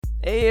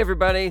Hey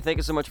everybody, thank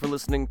you so much for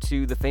listening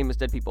to the Famous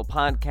Dead People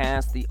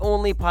podcast, the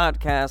only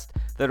podcast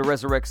that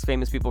resurrects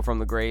famous people from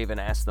the grave and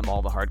asks them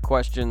all the hard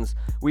questions.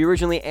 We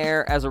originally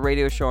air as a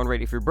radio show on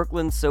Radio Free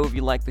Brooklyn, so if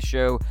you like the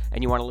show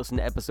and you want to listen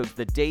to episodes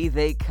the day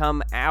they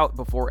come out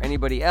before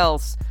anybody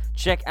else,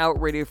 check out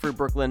Radio Free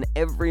Brooklyn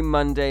every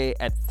Monday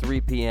at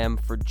 3 p.m.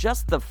 for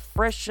just the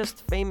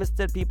freshest Famous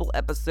Dead People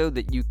episode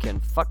that you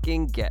can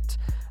fucking get.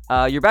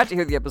 You're about to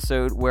hear the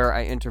episode where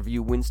I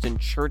interview Winston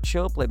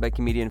Churchill, played by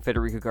comedian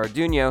Federico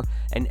Garduno,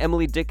 and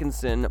Emily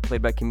Dickinson,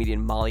 played by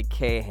comedian Molly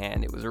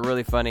Cahan. It was a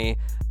really funny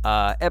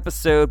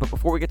episode, but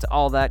before we get to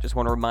all that, just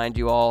want to remind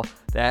you all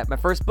that my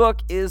first book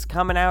is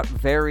coming out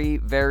very,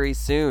 very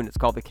soon. It's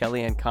called The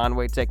Kellyanne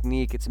Conway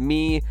Technique. It's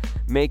me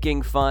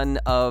making fun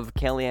of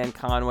Kellyanne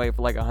Conway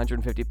for like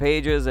 150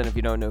 pages, and if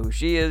you don't know who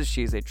she is,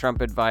 she's a Trump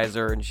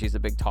advisor, and she's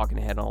a big talking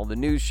head on all the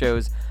news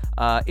shows.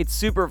 It's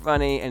super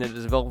funny, and it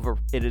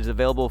is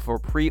available for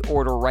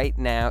pre-order right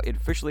now. It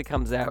officially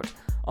comes out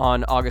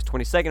on August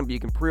 22nd, but you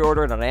can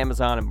pre-order it on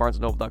Amazon and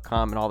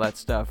BarnesandNoble.com and all that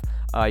stuff.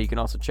 You can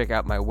also check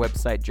out my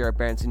website,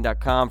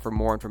 JaredBerenstein.com, for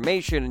more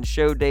information and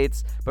show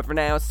dates. But for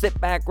now, sit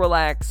back,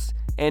 relax,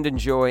 and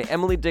enjoy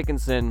Emily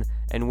Dickinson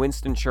and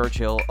Winston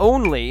Churchill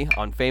only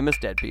on Famous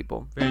Dead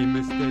People.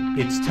 Famous Dead People.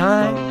 It's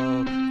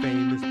time.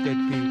 Famous Dead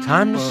People.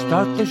 Time to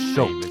start the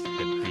show.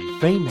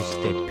 Famous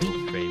Dead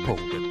People.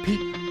 Famous Dead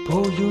People.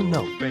 People you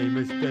know.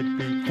 Famous Dead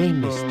People.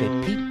 Famous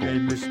Dead People.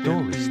 Famous With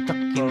stories stuck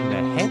in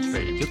their heads.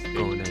 You're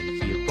gonna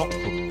hear all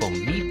from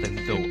me, even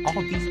though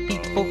all these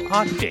people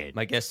are dead.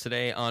 My guests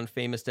today on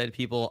Famous Dead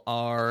People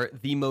are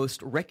the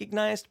most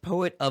recognized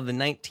poet of the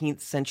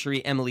 19th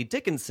century, Emily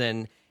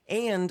Dickinson,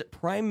 and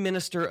Prime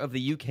Minister of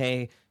the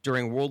UK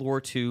during World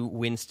War II,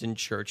 Winston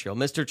Churchill.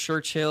 Mr.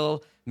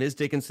 Churchill, Ms.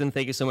 Dickinson,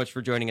 thank you so much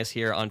for joining us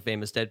here on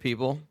Famous Dead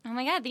People. Oh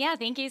my God, yeah,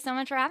 thank you so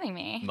much for having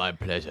me. My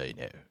pleasure,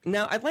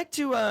 Now, I'd like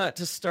to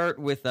start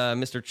with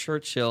Mr.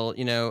 Churchill.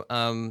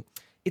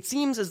 It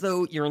seems as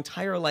though your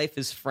entire life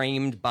is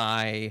framed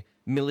by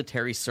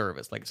military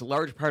service. Like, it's a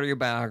large part of your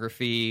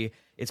biography.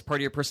 It's part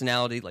of your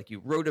personality. Like,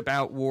 you wrote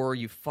about war,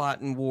 you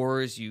fought in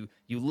wars, you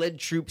led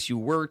troops, you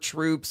were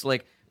troops.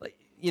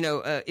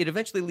 It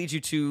eventually leads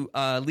you to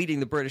leading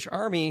the British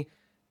Army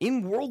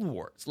in world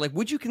wars. Like,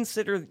 would you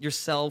consider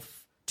yourself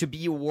to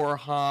be a war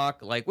hawk?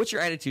 Like, what's your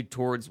attitude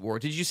towards war?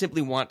 Did you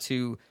simply want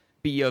to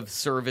be of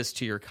service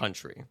to your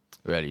country?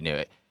 Well,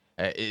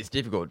 it's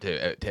difficult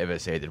to ever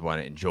say that one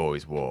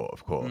enjoys war,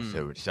 of course,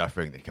 so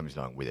suffering that comes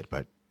along with it.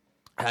 But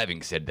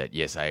having said that,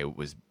 yes, I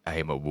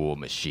am a war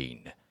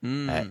machine.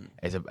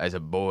 As a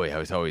boy, I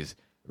was always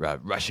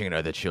rushing at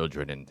other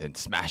children and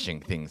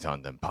smashing things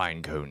on them,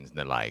 pine cones and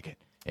the like.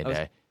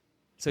 And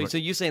So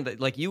you're saying that,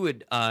 like, you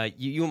would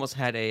you almost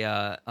had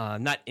a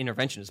not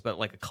interventionist, but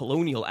like a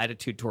colonial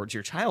attitude towards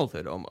your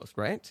childhood, almost,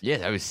 right?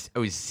 yes, I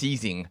was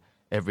seizing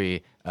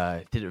every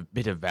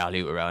bit of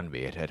value around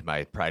me at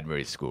my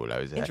primary school. I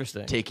was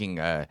Interesting. Taking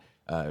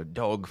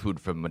dog food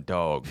from the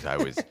dogs. I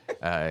was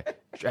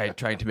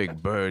trying to make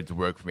birds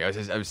work for me.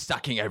 I was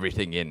sucking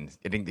everything in,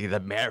 getting the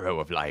marrow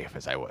of life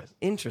as I was.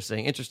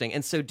 Interesting.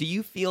 And so, do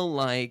you feel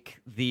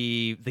like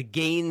the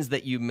gains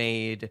that you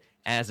made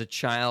as a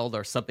child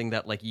are something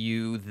that, like,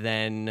 you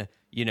then,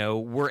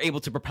 were able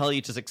to propel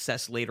you to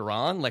success later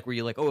on? Like, were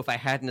you like, oh, if I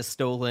hadn't have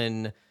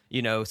stolen,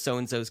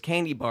 so-and-so's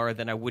candy bar,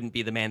 then I wouldn't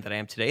be the man that I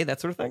am today,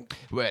 that sort of thing?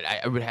 Well,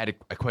 I would have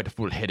had quite a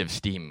full head of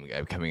steam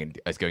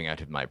going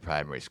out of my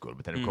primary school.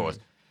 But then, of course,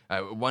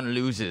 one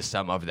loses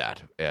some of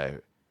that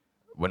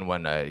when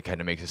one kind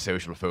of makes a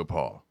social faux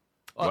pas.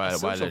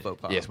 Faux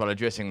pas. Yes, while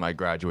addressing my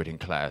graduating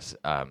class,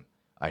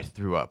 I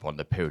threw up on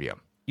the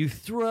podium. You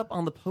threw up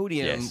on the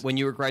podium Yes. when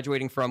you were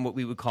graduating from what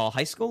we would call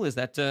high school? Is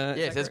that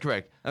Yes, that's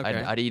correct. Okay.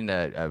 I'd eaten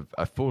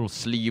a full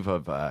sleeve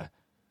of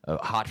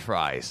hot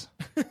fries,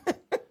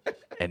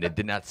 and it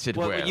did not sit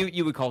well. Well,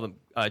 you would call them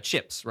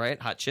chips,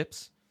 right? Hot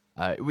chips?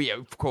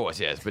 Of course,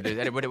 yes, but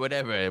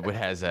whatever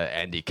has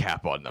Andy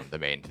Cap on them, the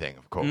main thing,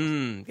 of course.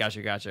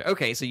 Gotcha.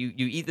 Okay, so you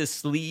eat this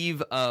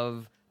sleeve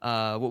of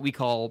what we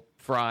call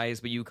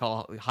fries, but you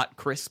call hot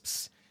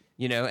crisps,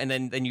 and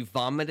then you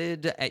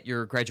vomited at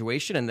your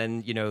graduation, and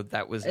then,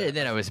 that was... And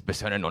then I was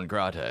persona non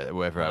grata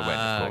wherever I went,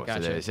 of course.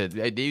 Gotcha. So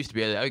there used to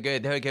be,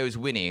 there goes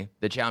Winnie,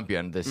 the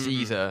champion, the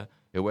Caesar,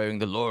 wearing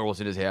the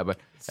laurels in his hair, but...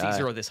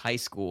 Caesar of this high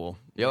school.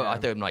 I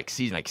thought I'm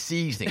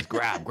seize things,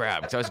 grab,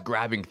 because I was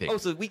grabbing things. Oh,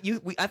 so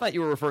I thought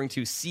you were referring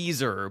to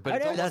Caesar, but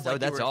it's almost like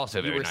that's you were, also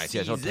you very were nice.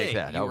 Yes, I'll take seizing.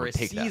 that. You were a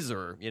take that.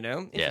 Caesar,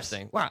 Interesting.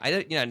 Yes. Wow,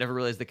 I never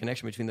realized the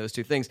connection between those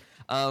two things.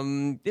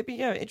 It'd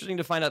be interesting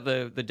to find out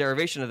the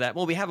derivation of that.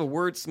 Well, we have a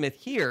wordsmith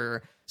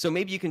here, so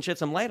maybe you can shed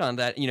some light on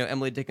that.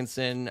 Emily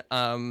Dickinson.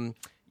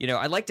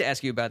 I'd like to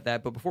ask you about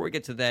that, but before we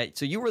get to that,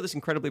 so you were this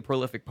incredibly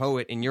prolific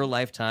poet in your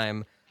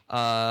lifetime.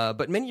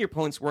 But many of your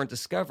poems weren't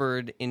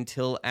discovered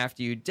until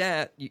after your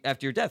death.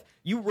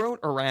 You wrote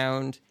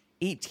around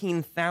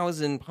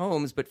 18,000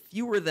 poems, but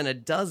fewer than a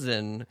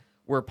dozen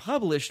were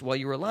published while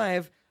you were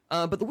alive.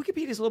 But the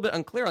Wikipedia is a little bit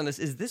unclear on this.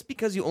 Is this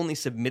because you only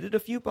submitted a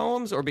few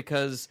poems, or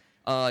because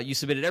you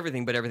submitted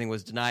everything, but everything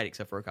was denied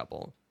except for a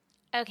couple?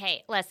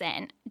 Okay,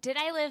 listen. Did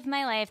I live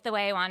my life the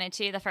way I wanted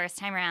to the first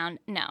time around?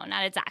 No,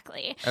 not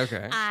exactly.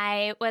 Okay.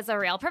 I was a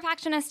real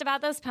perfectionist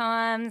about those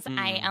poems.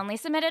 I only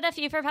submitted a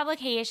few for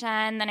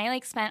publication. Then I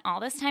spent all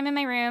this time in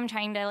my room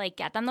trying to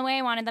get them the way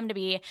I wanted them to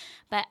be.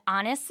 But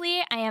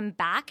honestly, I am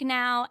back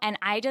now and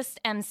I just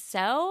am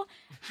so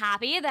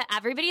happy that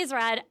everybody's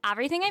read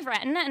everything I've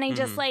written and I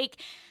just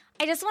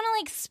I just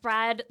want to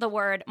spread the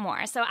word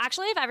more. So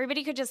actually, if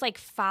everybody could just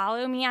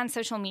follow me on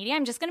social media,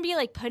 I'm just going to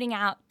be putting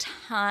out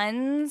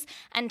tons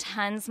and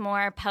tons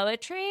more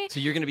poetry.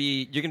 So you're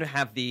gonna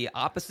have the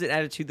opposite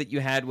attitude that you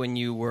had when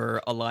you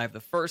were alive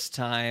the first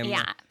time.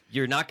 Yeah.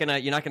 You're not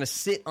gonna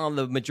sit on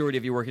the majority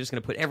of your work. You're just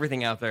gonna put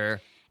everything out there.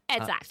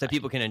 Exactly. So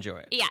people can enjoy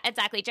it. Yeah,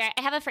 exactly. Jared,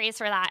 I have a phrase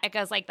for that. It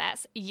goes like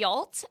this.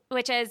 YOLT,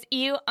 which is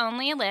you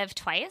only live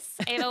twice.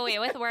 I have a way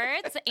with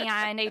words,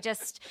 and I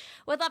just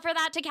would love for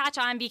that to catch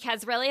on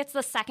because really it's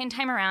the second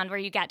time around where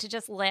you get to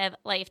just live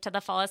life to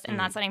the fullest, and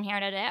that's what I'm here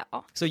to do.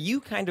 So you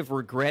kind of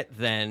regret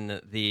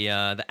then the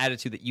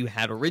attitude that you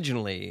had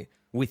originally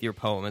with your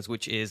poems,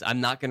 which is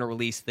I'm not going to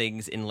release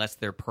things unless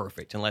they're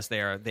perfect, unless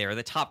they are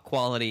the top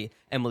quality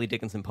Emily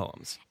Dickinson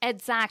poems.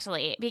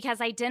 Exactly,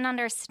 because I didn't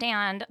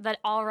understand that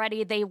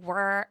already they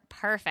were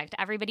perfect.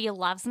 Everybody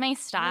loves my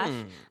stuff.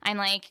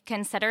 I'm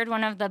considered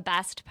one of the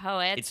best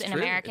poets in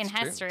American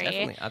history.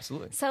 Definitely,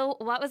 absolutely. So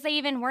what was I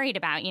even worried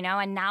about,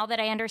 And now that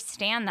I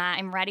understand that,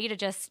 I'm ready to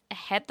just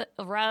hit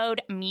the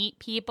road, meet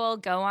people,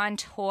 go on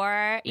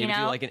tour, Maybe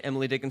do an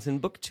Emily Dickinson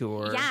book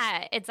tour.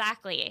 Yeah,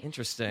 exactly.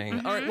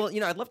 Interesting. All right. Well,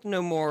 I'd love to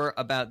know more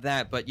about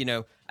that, but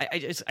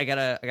I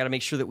gotta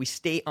make sure that we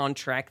stay on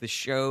track. The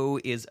show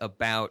is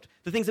about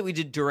the things that we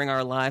did during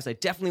our lives. I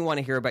definitely want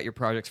to hear about your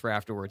projects for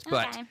afterwards,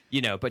 Okay.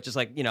 but just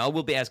I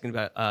will be asking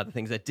about the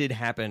things that did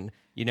happen,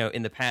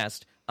 in the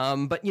past.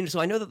 But so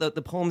I know that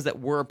the poems that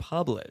were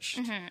published,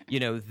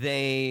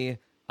 they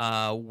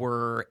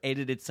were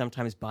edited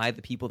sometimes by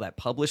the people that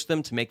published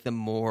them to make them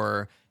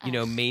more,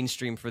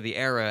 mainstream for the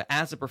era.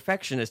 As a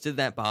perfectionist, did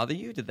that bother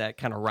you? Did that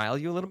kind of rile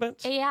you a little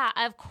bit? Yeah,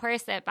 of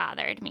course it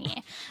bothered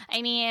me.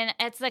 I mean,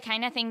 it's the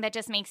kind of thing that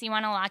just makes you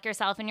want to lock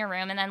yourself in your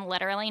room and then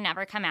literally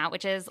never come out,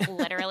 which is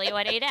literally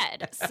what I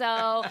did.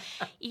 So,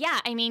 yeah,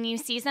 I mean, you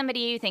see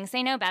somebody who thinks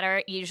they know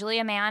better, usually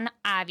a man,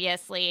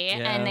 obviously,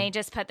 and they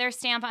just put their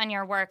stamp on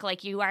your work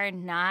like you are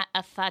not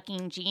a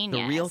fucking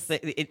genius. The real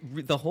thing,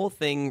 the whole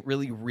thing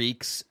really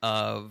reeks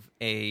of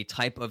a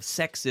type of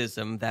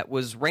sexism that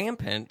was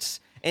rampant.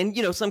 And,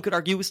 some could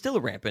argue was still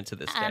rampant to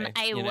this day.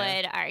 I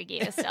would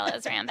argue still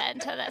is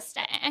rampant to this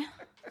day.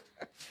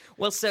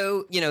 Well,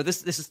 so,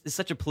 this is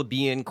such a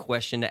plebeian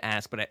question to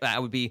ask, but I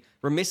would be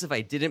remiss if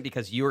I didn't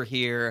because you're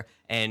here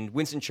and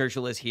Winston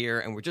Churchill is here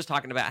and we're just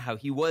talking about how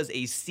he was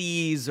a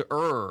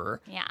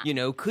Caesar.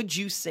 Yeah. Could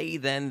you say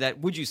then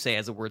would you say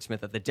as a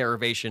wordsmith that the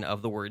derivation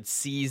of the word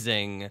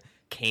seizing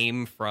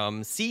came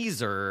from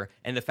Caesar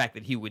and the fact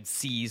that he would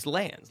seize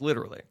lands,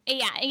 literally?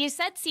 Yeah, you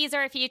said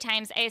Caesar a few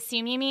times. I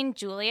assume you mean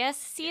Julius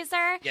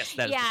Caesar. Yes,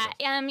 that is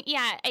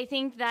I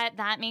think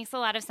that makes a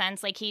lot of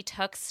sense. He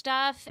took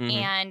stuff,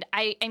 and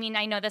I mean,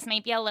 I know this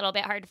might be a little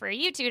bit hard for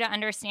you two to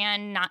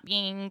understand, not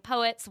being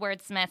poets,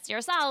 wordsmiths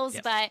yourselves,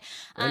 but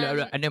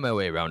I know my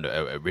way around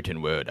a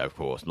written word, of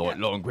course.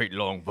 Great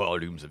long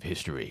volumes of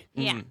history.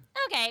 Yeah.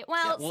 Okay.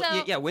 Well,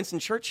 Winston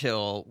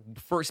Churchill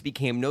first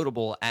became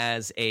notable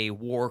as a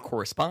war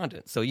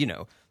correspondent. So,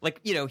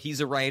 he's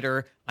a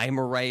writer, I'm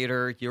a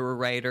writer, you're a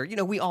writer.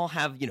 We all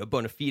have,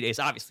 bona fides.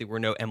 Obviously, we're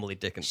no Emily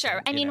Dickinson.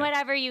 Sure. I mean,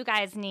 whatever you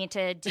guys need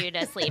to do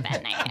to sleep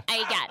at night.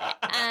 I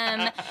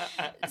get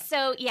it.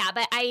 So, yeah,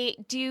 but I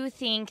do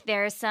think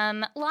there's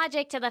some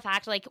logic to the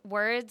fact,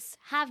 words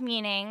have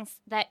meanings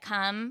that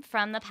come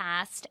from the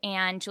past.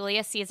 And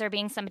Julius Caesar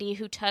being somebody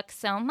who took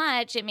so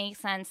much, it makes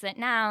sense that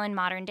now in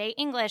modern day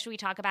English, we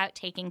talk about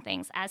taking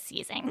things as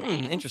seizing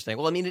things. Interesting.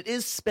 Well, I mean, it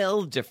is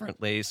spelled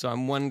differently, so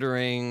I'm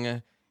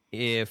wondering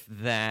if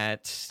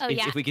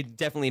if we could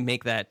definitely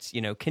make that,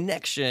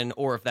 connection,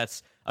 or if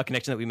that's a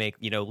connection that we make,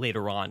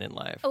 later on in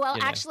life. Well,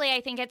 actually,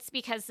 I think it's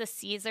because the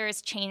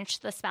Caesars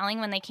changed the spelling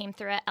when they came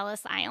through at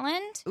Ellis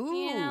Island.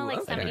 Ooh,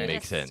 okay. That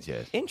makes sense,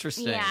 yes.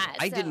 Interesting. Yeah,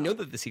 I didn't know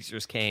that the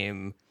Caesars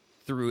came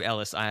through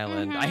Ellis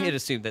Island. I had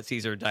assumed that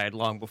Caesar died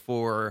long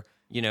before,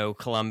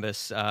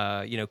 Columbus,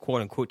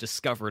 quote unquote,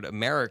 discovered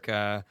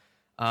America.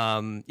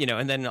 And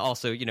then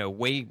also,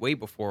 way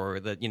before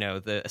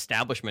the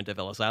establishment of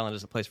Ellis Island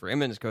as a place for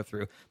immigrants to go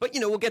through. But,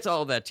 we'll get to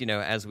all that,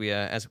 as we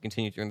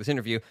continue during this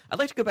interview. I'd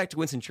like to go back to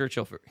Winston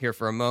Churchill here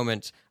for a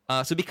moment.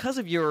 So because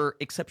of your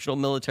exceptional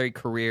military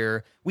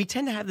career, we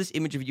tend to have this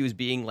image of you as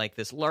being like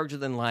this larger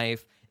than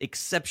life,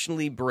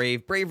 exceptionally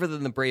brave, braver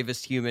than the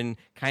bravest human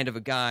kind of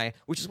a guy,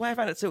 which is why I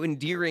found it so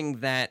endearing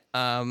that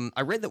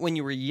I read that when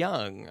you were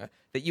young,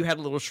 that you had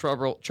a little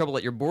trouble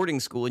at your boarding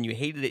school and you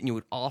hated it and you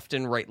would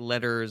often write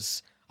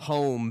letters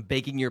home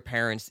begging your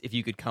parents if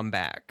you could come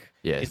back.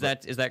 Yes.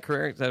 Is that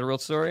correct? Is that a real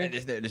story?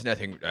 There's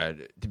nothing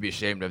to be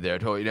ashamed of there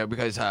at all,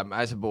 because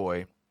as a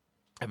boy,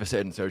 have a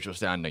certain social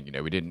standing.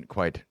 We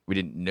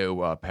didn't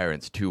know our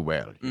parents too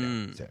well.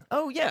 So.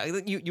 Oh yeah,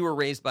 you were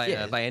raised by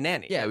a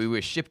nanny. Yeah, we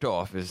were shipped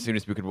off as soon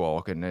as we could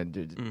walk, and then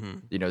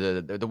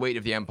the weight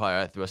of the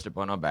empire thrust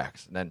upon our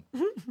backs. And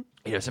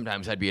then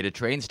sometimes I'd be at a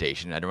train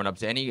station, and I'd run up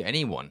to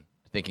anyone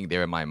thinking they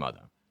were my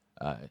mother.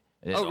 And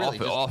really?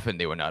 Often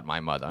they were not my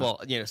mother.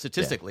 Well,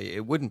 statistically,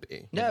 it wouldn't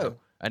be. No.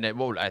 And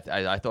then,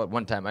 I thought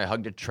one time I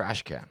hugged a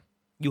trash can.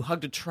 You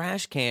hugged a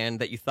trash can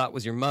that you thought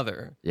was your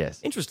mother.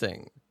 Yes.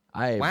 Interesting.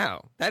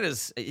 Wow,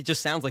 it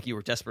just sounds like you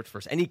were desperate for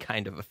any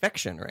kind of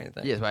affection or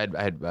anything. Yes, I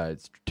had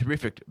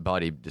terrific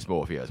body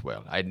dysmorphia as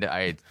well.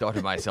 I thought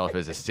of myself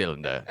as a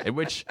cylinder, in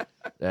which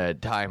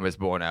time was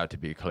borne out to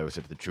be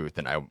closer to the truth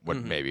than I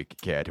would maybe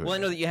care to. Well, I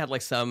know that you had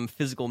like some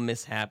physical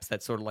mishaps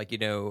that sort of like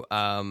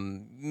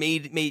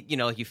made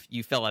like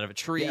you fell out of a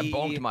tree. Yeah,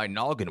 bonked my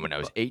noggin when I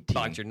was 18.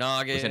 Bonked your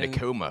noggin. Was in a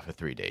coma for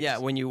 3 days. Yeah,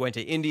 when you went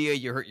to India,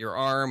 you hurt your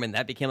arm, and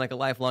that became like a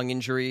lifelong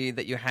injury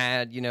that you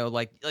had.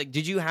 Like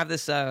did you have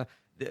this?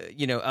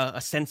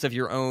 A sense of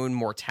your own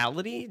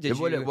mortality?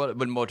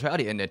 But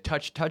mortality and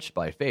touched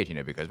by fate,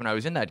 because when I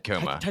was in that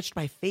coma, touched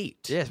by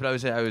fate. Yes,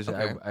 but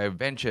I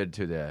ventured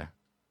to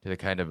the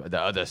kind of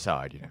the other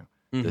side,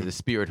 the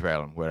spirit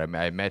realm, where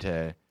I met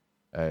a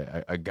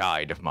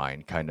guide of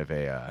mine, kind of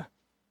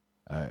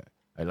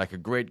like a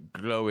great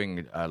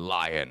glowing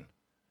lion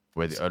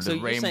with so the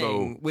you're rainbow.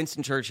 Saying,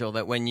 Winston Churchill,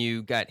 that when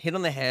you got hit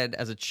on the head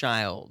as a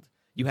child,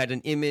 you had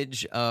an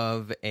image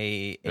of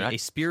a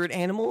spirit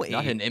animal?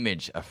 Not an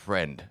image, a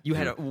friend. You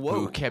had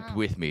who kept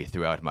with me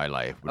throughout my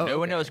life. No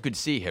one else could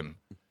see him.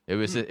 It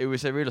was a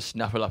real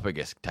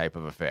snuffleupagus type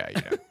of affair,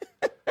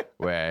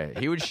 where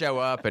he would show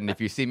up, and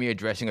if you see me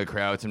addressing a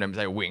crowd, sometimes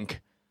I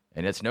wink,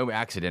 and it's no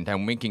accident.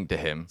 I'm winking to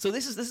him. So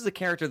this is a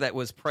character that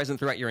was present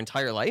throughout your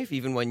entire life,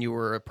 even when you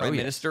were a prime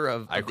minister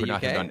of I could the not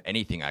UK? have done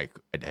anything I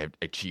could have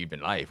achieved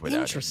in life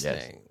without Interesting.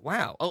 him. Yes.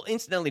 Wow. Oh,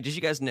 incidentally, did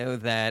you guys know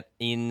that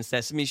in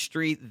Sesame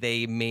Street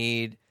they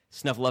made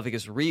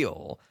Snuffleupagus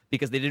real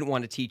because they didn't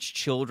want to teach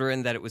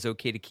children that it was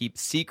okay to keep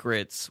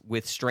secrets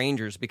with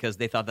strangers because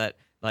they thought that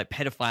like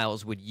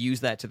pedophiles would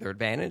use that to their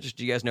advantage?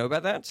 Do you guys know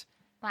about that?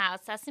 Wow,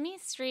 Sesame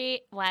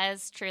Street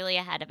was truly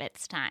ahead of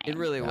its time. It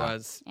really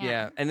was.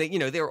 Yeah. And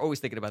they were always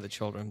thinking about the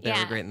children. They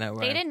were great in that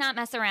way. They did not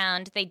mess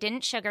around. They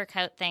didn't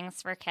sugarcoat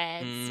things for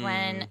kids.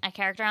 When a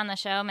character on the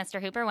show, Mr.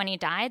 Hooper, when he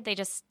died, they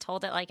just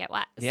told it like it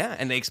was. Yeah,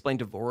 and they explained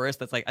divorce.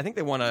 That's like, I think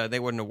they won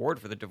an award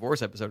for the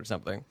divorce episode or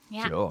something.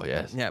 Yeah. Sure,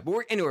 yes. Yeah, but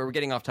we're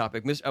getting off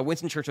topic.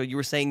 Winston Churchill, you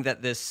were saying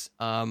that this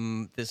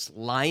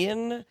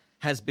lion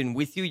has been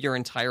with you your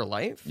entire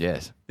life?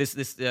 Yes. This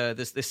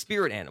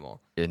spirit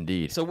animal.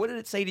 Indeed. So what did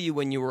it say to you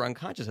when you were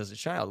unconscious as a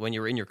child, when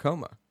you were in your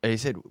coma? He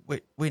said,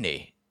 "Wait,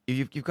 Winnie,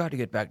 you've got to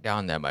get back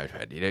down there, my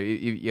friend.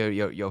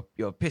 You're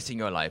pissing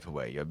your life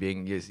away. You're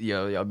being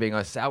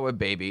a sour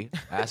baby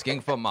asking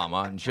for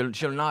mama, and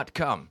she'll not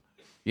come.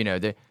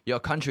 Your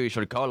country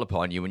shall call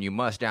upon you, and you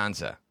must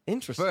answer.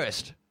 Interesting.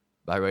 First,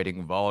 by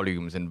writing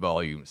volumes and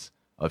volumes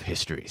of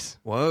histories.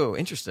 Whoa,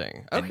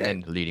 interesting. Okay.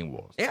 And leading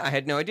wars. Yeah, I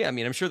had no idea. I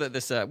mean, I'm sure that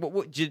this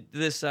did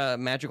this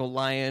magical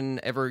lion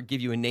ever give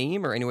you a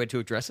name or any way to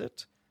address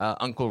it?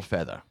 Uncle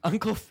Feather.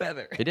 Uncle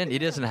Feather. He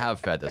doesn't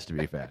have feathers, to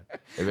be fair.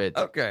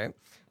 Okay.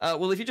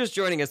 Well, if you're just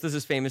joining us, this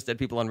is Famous Dead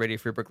People on Radio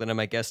Free Brooklyn, and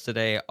my guests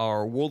today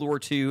are World War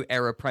II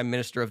era Prime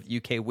Minister of the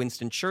UK,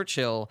 Winston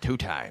Churchill. 2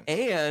 times.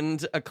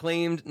 And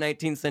acclaimed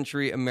 19th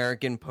century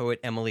American poet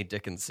Emily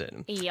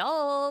Dickinson.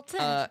 Yolt.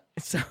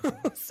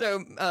 So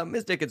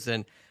Ms.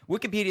 Dickinson,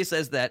 Wikipedia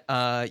says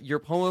that your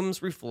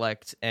poems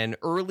reflect an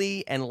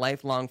early and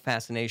lifelong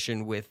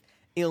fascination with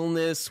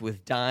illness,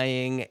 with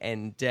dying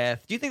and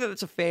death. Do you think that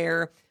it's a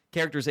fair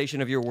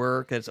characterization of your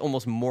work? That's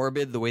almost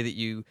morbid, the way that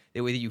you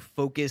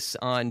focus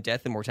on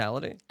death and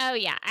mortality? Oh,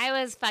 yeah. I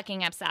was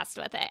fucking obsessed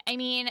with it. I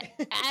mean,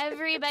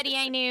 everybody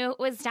I knew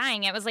was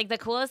dying. It was like the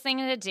coolest thing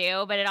to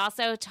do, but it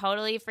also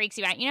totally freaks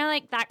you out.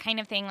 Like that kind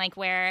of thing, like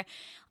where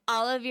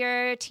all of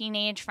your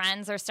teenage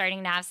friends are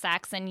starting to have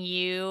sex and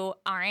you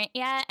aren't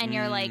yet, and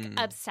you're like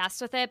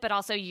obsessed with it, but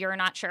also you're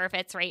not sure if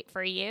it's right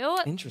for you.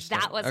 Interesting.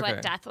 That was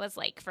what death was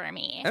like for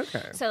me.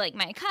 Okay. So like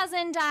my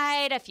cousin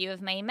died, a few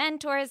of my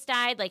mentors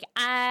died, like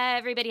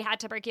everybody had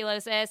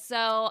tuberculosis.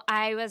 So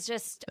I was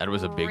just That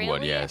was a big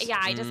one, yes. Yeah,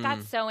 I just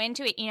got so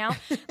into it,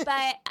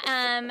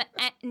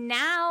 But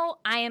now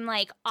I am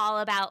like all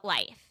about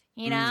life,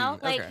 Like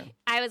okay.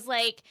 I was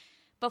like,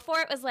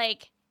 before it was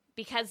like,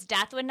 because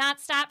death would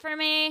not stop for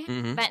me,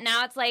 but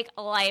now it's like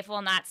life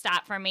will not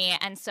stop for me.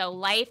 And so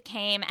life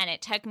came and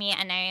it took me,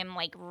 and I am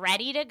like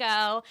ready to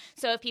go.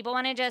 So if people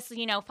want to just,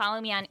 follow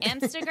me on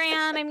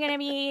Instagram, I'm going to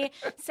be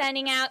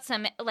sending out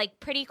some like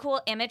pretty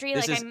cool imagery.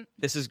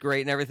 This is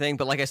great and everything,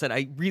 but like I said,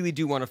 I really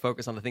do want to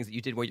focus on the things that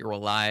you did while you were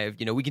alive.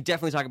 We can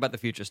definitely talk about the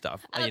future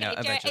stuff. Okay, Jared,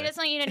 eventually. I just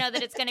want you to know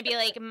that it's going to be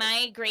like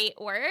my great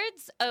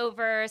words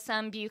over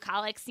some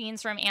bucolic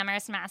scenes from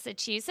Amherst,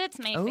 Massachusetts,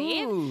 my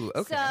fave.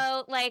 Okay.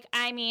 So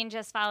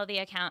just follow the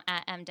account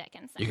at M.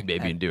 Dickinson. You can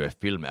maybe do a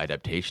film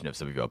adaptation of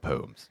some of your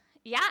poems.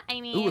 Yeah,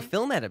 Ooh, a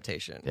film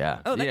adaptation.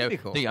 Yeah. Oh, that could be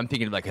cool. I'm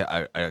thinking of like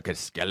a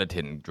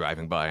skeleton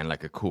driving by in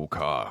like a cool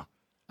car.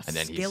 And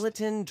then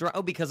skeleton dry.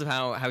 Oh, because of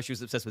how she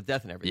was obsessed with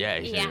death and everything. Yeah,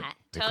 he said, Yeah, "It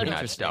totally. could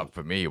not stop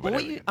for me." Or Well,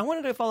 whatever. I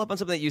wanted to follow up on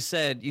something that you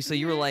said.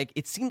 You were like,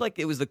 it seemed like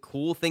it was the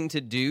cool thing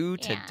to do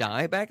to Yeah.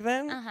 die back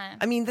then. Uh-huh.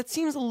 I mean, that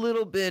seems a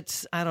little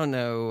bit. I don't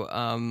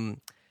know.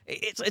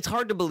 It's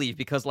hard to believe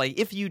because like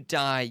if you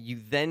die, you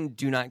then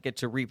do not get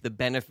to reap the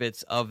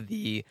benefits of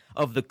the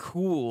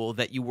cool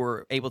that you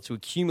were able to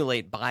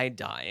accumulate by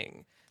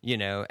dying. You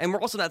know, and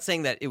we're also not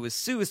saying that it was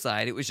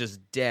suicide; it was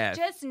just death.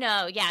 Just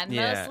no, yeah,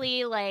 Yeah.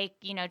 mostly like,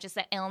 just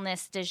the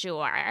illness du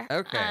jour.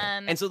 Okay,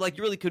 and so like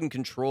you really couldn't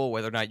control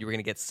whether or not you were going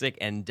to get sick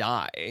and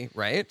die,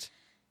 right?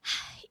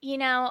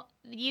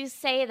 You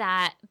say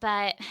that,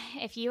 but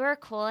if you were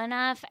cool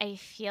enough, I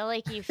feel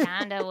like you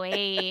found a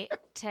way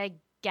to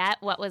get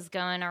what was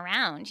going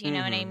around. You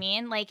know what I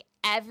mean? Like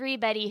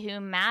everybody who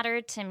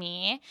mattered to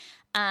me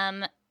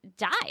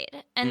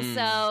died. And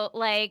so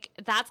like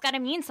that's got to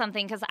mean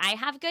something because I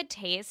have good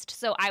taste.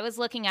 So I was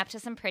looking up to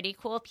some pretty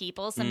cool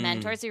people, some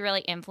mentors who really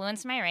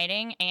influenced my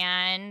writing,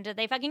 and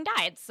they fucking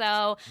died.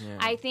 So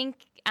I think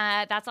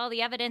that's all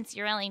the evidence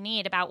you really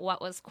need about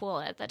what was cool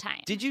at the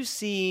time. Did you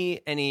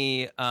see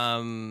any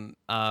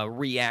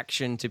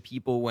reaction to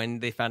people when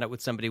they found out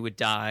what somebody would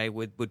die?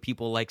 Would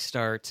people like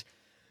start,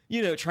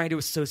 trying to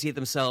associate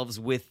themselves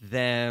with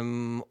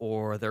them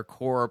or their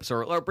corpse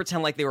or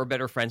pretend like they were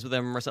better friends with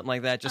them or something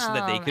like that, just so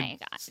that they Oh could my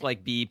God.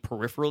 like be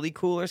peripherally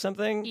cool or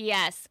something?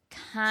 Yes,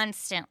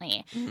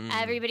 constantly.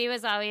 Everybody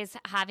was always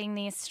having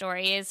these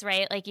stories,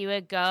 right? Like you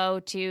would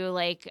go to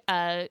like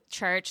a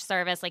church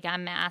service, like a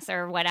mass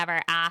or whatever,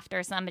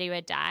 after somebody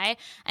would die,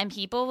 and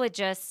people would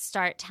just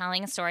start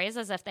telling stories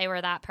as if they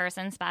were that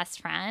person's best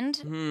friend.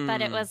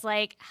 But it was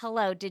like,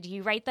 hello, did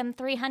you write them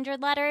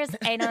 300 letters?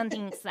 I don't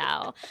think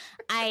so.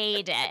 I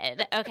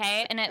did.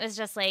 Okay. And it was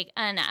just like,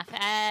 enough.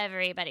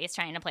 Everybody's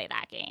trying to play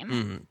that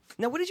game.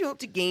 Now, what did you hope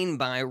to gain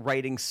by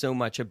writing so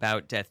much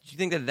about death? Did you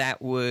think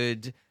that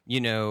would,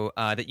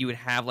 that you would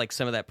have like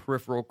some of that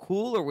peripheral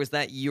cool, or was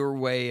that your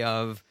way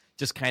of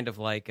just kind of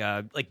like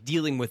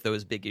dealing with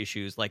those big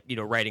issues, like,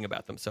 writing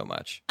about them so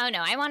much? Oh,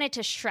 no. I wanted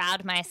to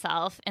shroud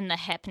myself in the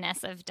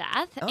hipness of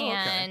death. Oh, okay.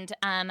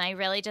 And I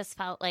really just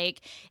felt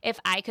like if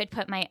I could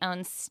put my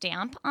own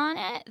stamp on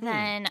it,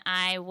 then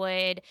I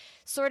would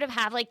sort of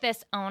have like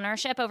this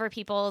ownership over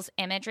people's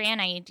imagery and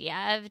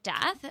idea of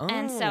death.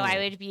 And so I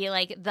would be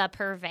like the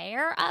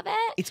purveyor of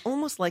it. It's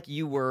almost like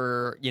you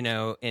were,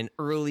 an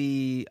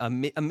early,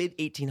 mid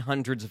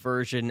 1800s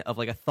version of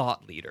like a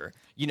thought leader.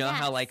 You know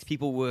how Yes. like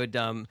people would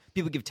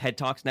people give TED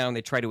Talks now and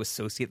they try to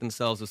associate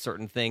themselves with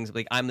certain things.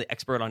 Like, I'm the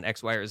expert on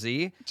X, Y, or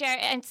Z. Jared,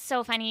 it's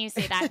so funny you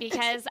say that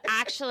because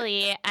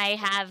actually I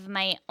have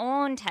my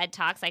own TED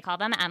Talks. I call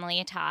them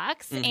Emily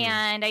Talks.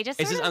 And I just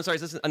Is sort this, of- I'm sorry,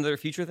 is this another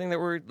future thing that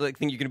we're like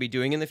think you're going to be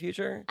doing in the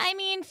future? I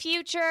mean,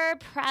 future,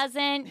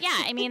 present. Yeah,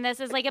 I mean, this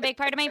is like a big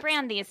part of my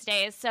brand these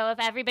days. So if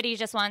everybody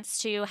just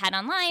wants to head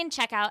online,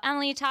 check out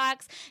Emily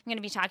Talks. I'm going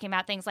to be talking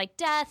about things like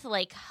death,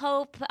 like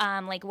hope,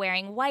 like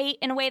wearing white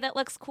in a way that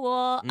looks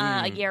cool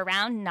year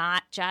round,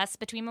 not just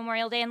between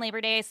Memorial Day and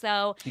Labor Day.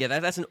 So Yeah,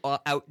 that's an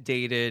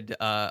outdated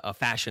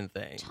fashion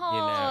thing.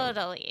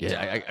 totally.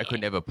 Yeah, I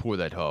could never pull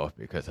that off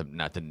because I'm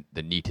not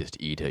the neatest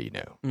eater,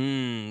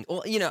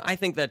 Well, I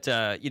think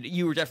that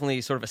you were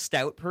definitely sort of a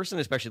stout person,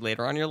 especially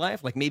later on in your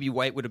life. Like maybe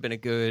white would have been a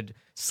good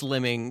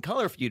slimming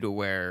color for you to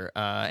wear.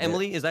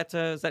 Emily, is that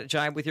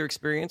jibe with your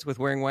experience with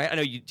wearing white? I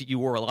know you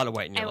wore a lot of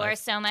white in your I life. wore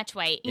so much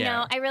white. You Yeah.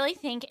 know, I really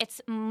think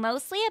it's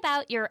mostly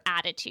about your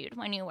attitude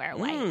when you wear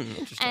white.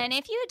 Interesting. And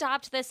if you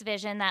adopt this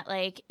vision that,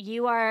 like,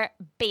 you are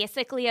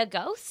basically a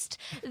ghost,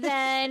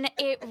 then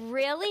it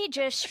really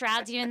just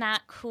shrouds you in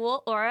that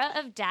cool aura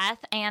of death,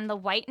 and the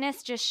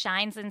whiteness just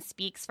shines and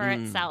speaks for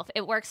itself.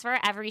 It works for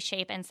every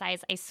shape and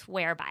size. I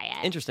swear by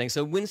it. Interesting.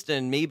 So,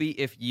 Winston, maybe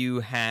if you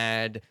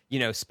had,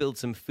 spilled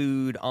some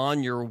food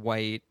on your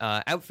white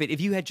outfit,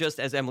 if you had just,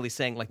 as Emily's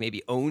saying, like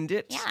maybe owned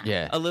it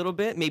Yeah. a little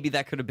bit, maybe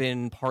that could have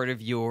been part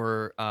of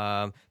your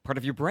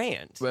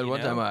brand. Well, you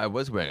one know? time I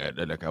was wearing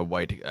a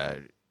white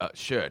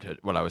shirt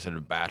while I was in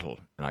a battle,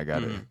 and I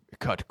got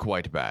cut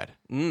quite bad.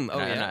 And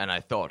I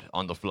thought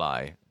on the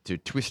fly to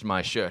twist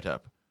my shirt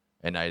up,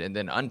 and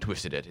then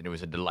untwisted it, and it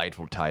was a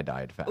delightful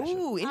tie-dyed fashion.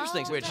 Ooh,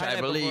 interesting. So which tie-dye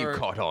I believe before-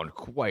 caught on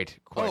quite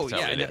Oh,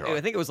 somely yeah. later I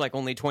on. think it was like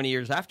only 20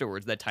 years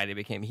afterwards that tie-dye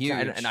became huge.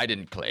 And I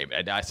didn't claim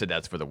it. I said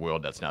that's for the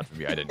world. That's not for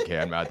me. I didn't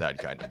care. I'm not that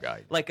kind of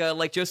guy. like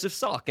Joseph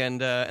Salk and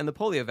the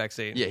polio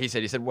vaccine. Yeah, he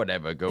said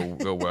whatever. Go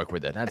work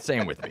with it. That's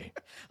same with me.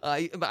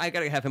 But I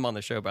gotta have him on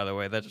the show, by the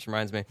way. That just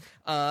reminds me.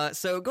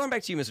 So going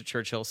back to you, Mr.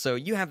 Churchill. So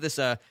you have this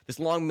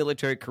long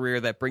military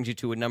career that brings you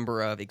to a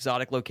number of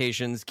exotic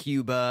locations: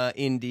 Cuba,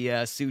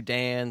 India,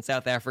 Sudan,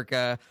 South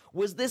Africa.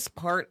 Was this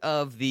part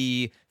of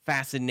the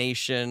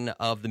fascination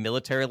of the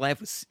military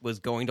life? Was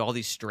going to all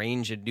these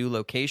strange and new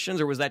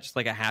locations, or was that just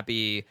like a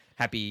happy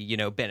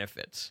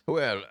benefit?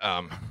 Well,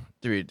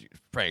 to be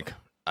frank,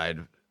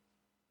 I'd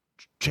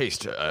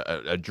chased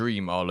a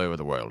dream all over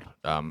the world.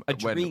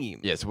 dream?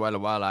 Yes.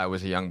 While I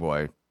was a young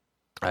boy,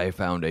 I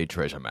found a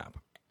treasure map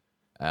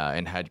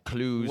and had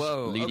clues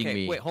leading okay.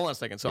 me. Wait, hold on a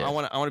second. So Yeah. I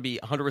want to be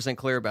 100%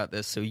 clear about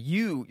this. So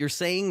you're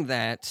saying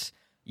that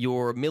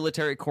your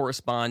military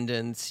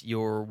correspondence,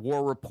 your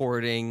war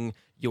reporting,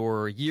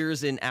 your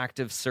years in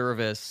active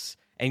service,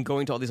 and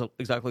going to all these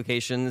exotic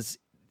locations,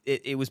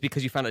 it was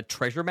because you found a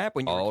treasure map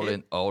when you were a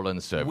kid? All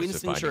in service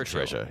Winston of finding Churchill.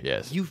 treasure.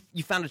 Yes, You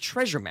found a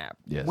treasure map.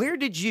 Yes. Where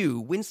did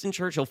you, Winston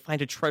Churchill,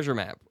 find a treasure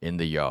map? in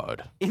the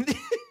yard.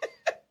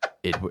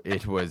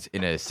 It was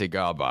in a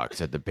cigar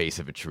box at the base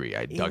of a tree.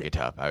 I dug it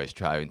up. I was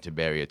trying to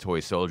bury a toy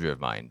soldier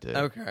of mine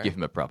to give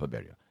him a proper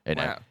burial. And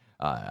Wow.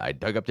 I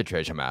dug up the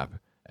treasure map,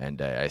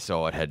 and I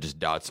saw it had just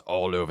dots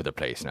all over the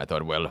place. And I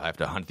thought, well, I have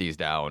to hunt these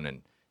down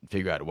and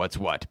figure out what's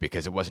what,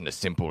 because it wasn't a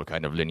simple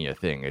kind of linear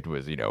thing. It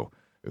was,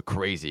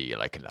 crazy,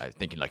 like I was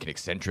thinking like an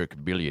eccentric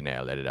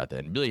billionaire let it out there.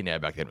 And billionaire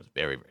back then was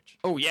very rich.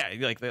 Oh yeah,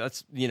 like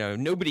that's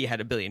nobody had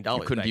 $1 billion. You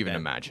couldn't back even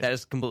then. imagine. That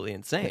is completely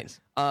insane.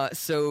 Yes.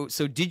 So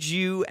did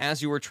you,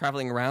 as you were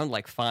traveling around,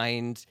 like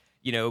find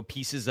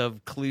pieces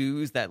of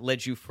clues that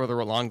led you further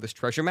along this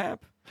treasure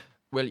map?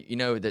 Well,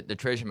 the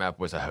treasure map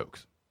was a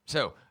hoax.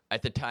 So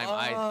at the time,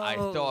 I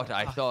thought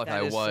that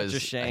I is was.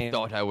 such a shame. I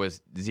thought I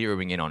was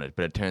zeroing in on it,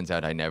 but it turns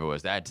out I never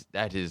was. That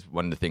is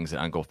one of the things that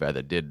Uncle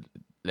Feather did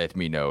let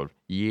me know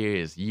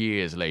years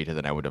later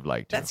than I would have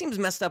liked to. That seems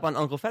messed up on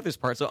Uncle Feather's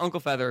part. So Uncle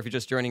Feather, if you're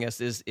just joining us,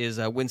 is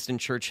Winston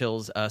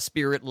Churchill's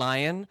spirit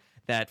lion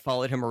that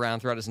followed him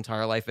around throughout his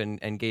entire life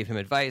and gave him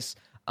advice.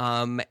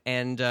 And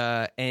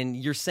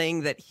you're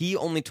saying that he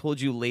only told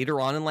you later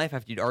on in life,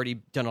 after you'd already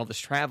done all this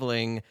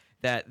traveling,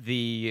 that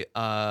the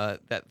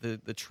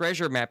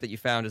treasure map that you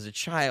found as a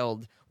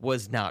child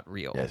was not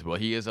real. Yes, well,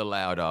 he is a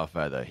loud off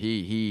feather.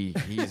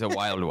 He's a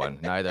wild one.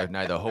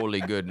 Neither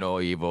wholly good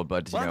nor evil.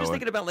 But Well, I'm just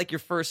thinking about like your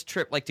first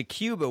trip, like to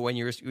Cuba when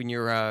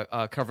you're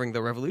covering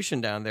the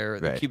revolution down there,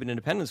 the Right. Cuban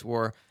Independence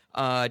War.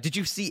 Did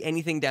you see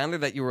anything down there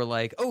that you were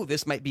like, oh,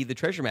 this might be the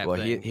treasure map? Well,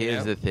 thing,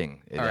 here's the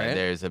thing. All right.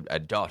 There's a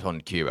dot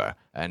on Cuba,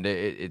 and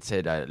it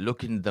said,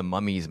 "Look in the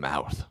mummy's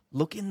mouth."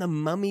 Look in the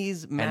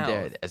mummy's mouth.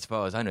 And as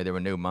far as I know, there were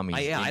no mummies.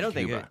 in I don't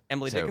Cuba. think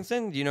Emily So-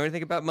 Dickinson. Do you know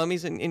anything about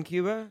mummies in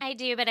Cuba? I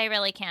do, but I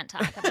really can't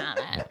talk about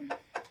it.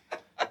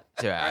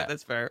 So All right,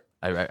 that's fair.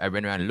 I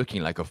ran around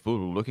looking like a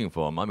fool looking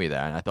for a mummy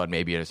there, and I thought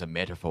maybe it was a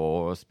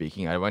metaphor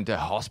speaking. I went to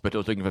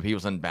hospitals looking for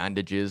people in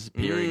bandages,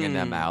 peering in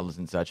their mouths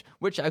and such,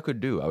 which I could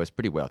do. I was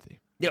pretty wealthy.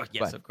 Yeah,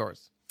 yes, But- of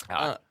course.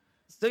 all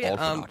So yeah,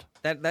 for naught.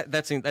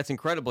 that's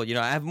incredible.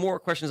 I have more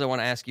questions I want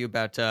to ask you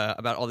about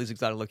all these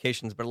exotic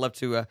locations, but I'd love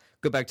to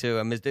go back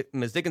to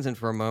Ms. Dickinson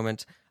for a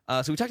moment.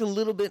 So we talked a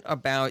little bit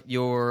about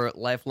your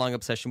lifelong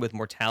obsession with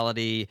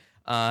mortality,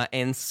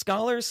 and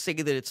scholars say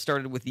that it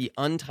started with the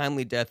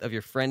untimely death of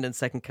your friend and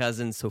second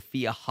cousin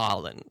Sophia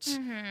Holland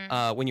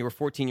when you were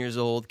 14 years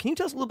old. Can you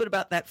tell us a little bit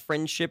about that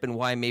friendship and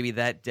why maybe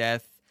that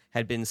death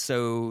had been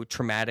so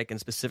traumatic and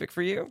specific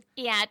for you?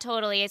 Yeah,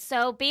 totally.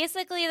 So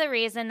basically, the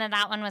reason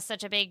that one was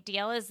such a big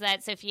deal is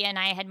that Sophia and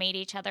I had made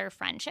each other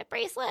friendship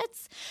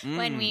bracelets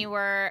when we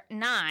were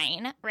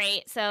 9,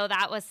 right? So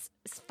that was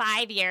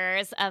 5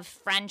 years of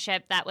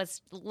friendship that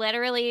was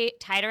literally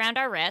tied around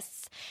our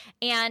wrists.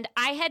 And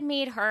I had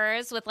made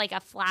hers with like a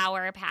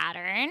flower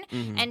pattern,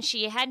 and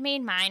she had made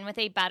mine with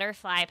a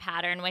butterfly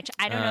pattern, which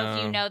I don't know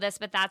if you know this,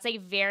 but that's a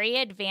very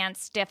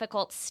advanced,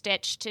 difficult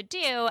stitch to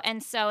do.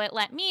 And so it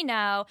let me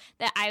know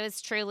that I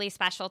was truly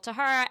special to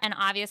her, and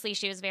obviously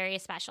she was very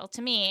special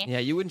to me. Yeah,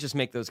 you wouldn't just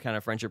make those kind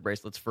of friendship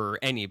bracelets for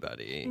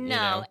anybody.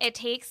 No, it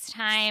takes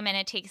time and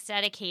it takes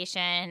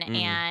dedication,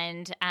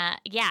 and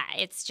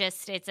it's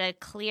a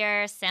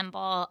clear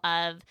symbol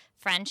of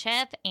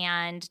friendship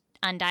and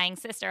undying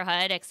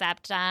sisterhood,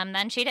 except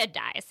then she did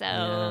die.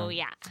 So,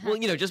 yeah. Well,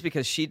 just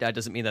because she died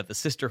doesn't mean that the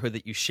sisterhood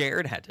that you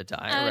shared had to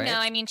die, Oh, right? no.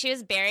 I mean, she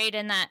was buried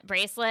in that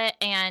bracelet,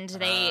 and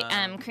they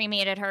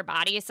cremated her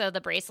body, so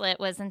the bracelet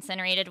was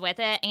incinerated with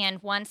it.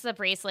 And once the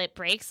bracelet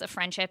breaks, the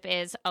friendship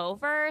is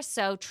over.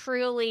 So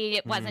truly,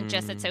 it wasn't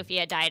just that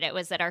Sophia died, it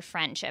was that our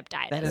friendship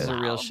died That as is a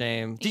real well.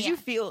 shame. Did Yeah. you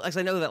feel, because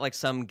I know that like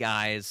some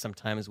guys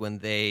sometimes when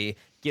they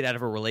get out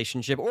of a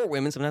relationship, or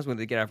women sometimes when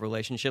they get out of a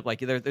relationship, like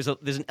there's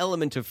an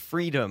element of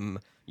freedom,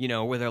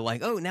 where they're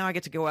like, oh, now I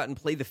get to go out and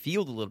play the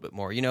field a little bit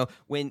more.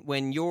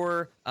 When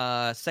your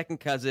second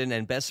cousin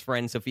and best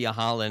friend Sophia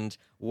Holland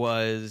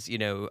was,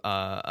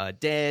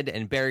 dead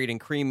and buried and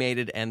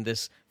cremated, and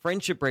this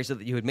friendship bracelet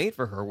that you had made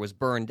for her was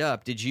burned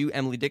up, did you,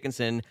 Emily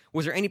Dickinson,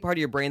 was there any part of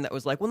your brain that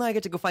was like, well, now I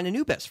get to go find a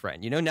new best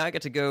friend, now I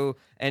get to go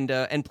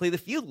and play the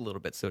field a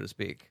little bit, so to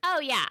speak? Oh,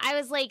 yeah. I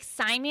was like,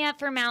 sign me up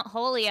for Mount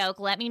Holyoke.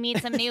 Let me meet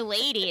some new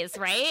ladies,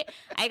 right?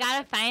 I got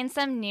to find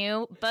some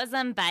new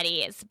bosom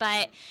buddies.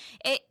 But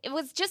it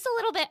was just a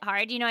little bit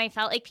hard. I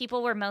felt like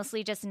people were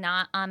mostly just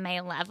not on my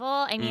level.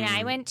 I mean,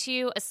 I went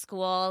to a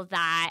school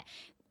that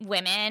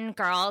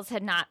girls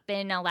had not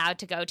been allowed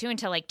to go to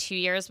until like 2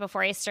 years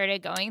before I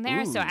started going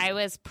there. So I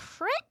was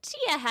pretty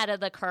ahead of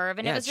the curve.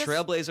 And it was just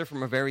trailblazer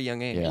from a very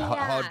young age. Yeah,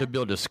 hard to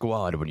build a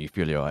squad when you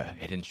feel you're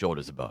head and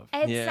shoulders above.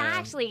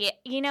 Exactly.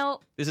 You know,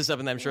 this is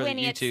something that I'm sure that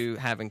Winnie, you two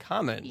have in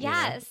common.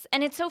 Yes.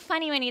 And it's so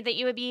funny, Winnie, that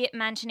you would be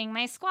mentioning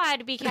my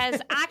squad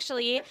because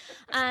actually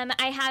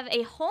I have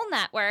a whole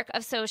network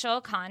of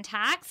social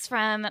contacts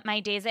from my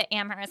days at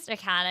Amherst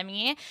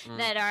Academy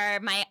that are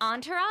my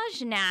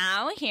entourage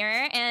now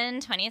here in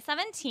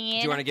 2017.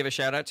 Do you want to give a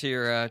shout out to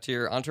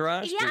your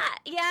entourage? Yeah.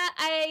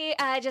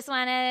 I just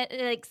want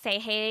to like say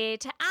hey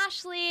to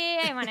Ashley.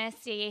 I want to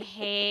say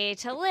hey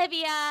to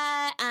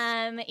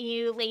Livia.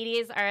 You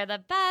ladies are the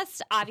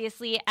best.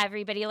 Obviously,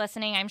 everybody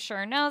listening, I'm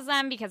sure, knows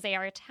them because they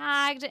are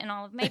tagged in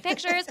all of my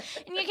pictures,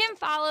 and you can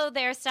follow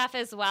their stuff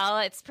as well.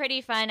 It's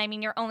pretty fun. I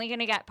mean, you're only going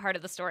to get part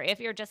of the story. If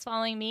you're just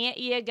following me,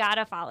 you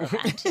gotta follow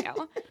them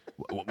too.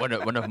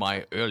 One of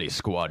my early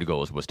squad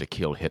goals was to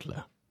kill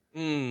Hitler.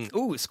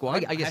 Ooh,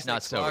 squad. I guess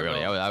not so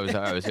early. I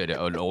was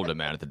an older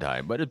man at the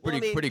time, but it's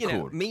pretty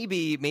cool.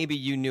 Maybe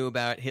you knew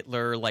about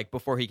Hitler like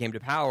before he came to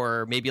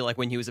power. Maybe like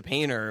when he was a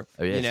painter.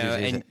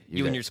 And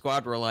you and your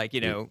squad were like,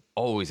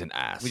 always an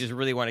ass. We just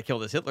really want to kill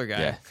this Hitler guy.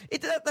 Yeah.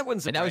 That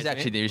wouldn't surprise And that was me.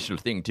 actually the initial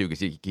thing too,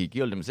 because he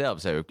killed himself.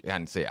 So I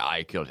can't say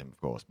I killed him,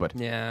 of course, but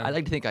yeah. I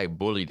like to think I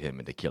bullied him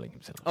into killing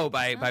himself. Oh,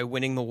 by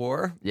winning the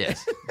war?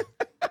 Yes.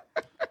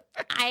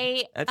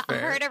 I That's fair.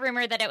 heard a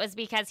rumor that it was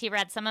because he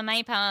read some of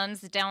my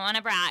poems. Don't want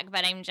to brag,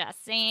 but I'm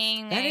just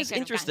saying. That is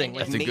interesting.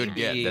 That's a good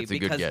get. That's a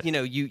good get.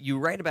 Because, you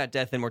write about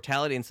death and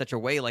mortality in such a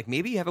way, like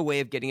maybe you have a way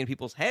of getting in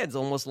people's heads,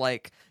 almost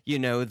like,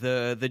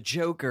 the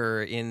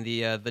Joker in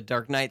the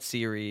Dark Knight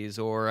series,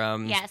 or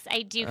Yes,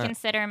 I do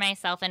consider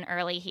myself an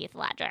early Heath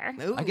Ledger.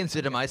 Ooh. I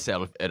consider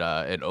myself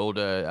an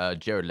older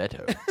Jared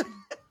Leto.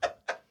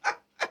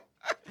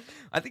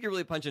 I think you're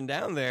really punching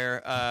down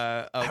there,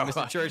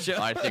 Mr.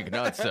 Churchill. I think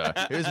not, sir.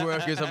 His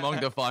work is among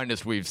the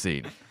finest we've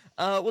seen.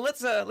 Well,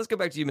 let's go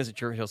back to you, Mr.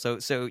 Churchill.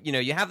 So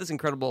you have this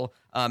incredible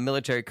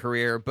military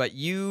career, but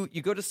you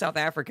go to South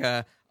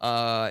Africa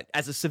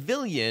as a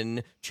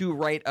civilian to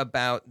write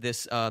about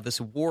this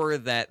war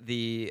that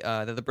the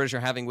British are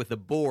having with the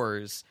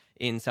Boers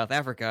in South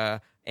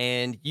Africa,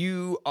 and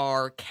you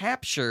are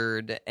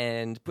captured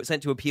and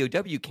sent to a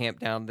POW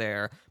camp down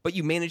there, but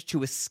you manage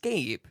to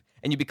escape.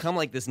 And you become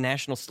like this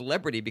national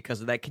celebrity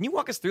because of that. Can you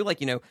walk us through,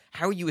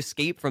 how you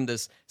escaped from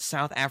this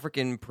South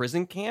African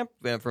prison camp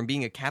from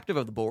being a captive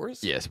of the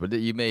Boers? Yes, but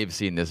you may have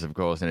seen this, of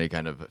course, in any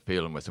kind of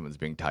film where someone's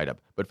being tied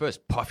up. But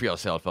first, puff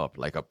yourself up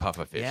like a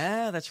puffer fish.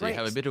 Yeah, that's so right. You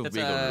have a bit of that's,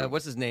 wiggle room.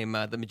 what's his name?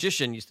 The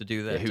magician used to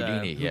do that.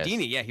 Houdini, yes.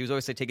 Houdini, yeah. He was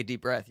always say, take a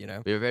deep breath,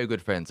 We were very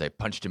good friends. I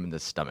punched him in the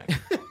stomach.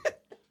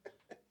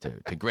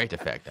 to great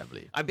effect, I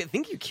believe. I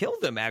think you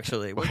killed him,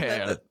 actually. Well,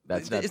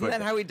 Isn't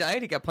that how he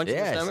died? He got punched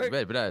in the stomach?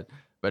 Yes,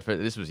 but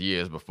this was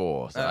years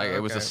before, so it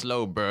was a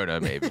slow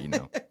burner, maybe,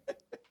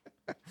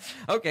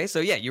 Okay, so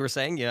yeah, you were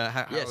saying,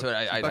 so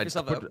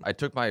I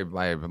took my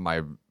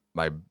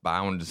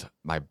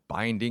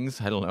bindings.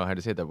 I don't know how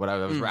to say that. When I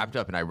was wrapped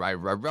up, and I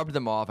rubbed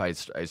them off. I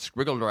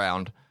scriggled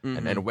around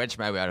and then wedged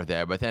my way out of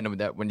there. But then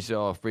when you're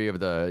all free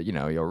of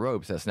your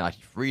ropes, that's not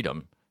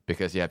freedom,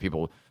 because you have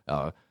people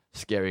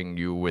scaring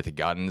you with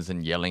guns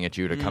and yelling at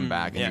you to come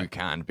back, and you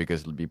can't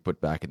because it'll be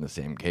put back in the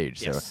same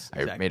cage. Yes,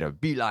 so I made a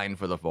beeline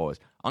for the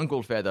forest.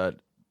 Uncle Feather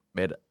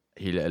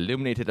he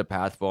illuminated a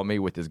path for me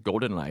with his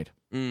golden light.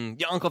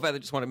 Yeah, Uncle Feather,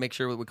 just want to make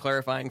sure we're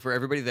clarifying for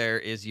everybody there,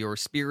 is your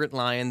spirit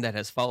lion that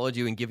has followed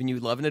you and given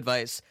you love and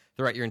advice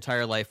throughout your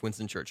entire life,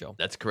 Winston Churchill.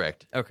 That's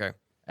correct. Okay.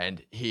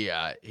 And he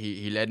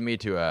led me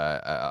to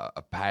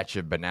a patch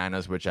of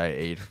bananas, which I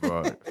ate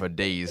for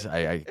days.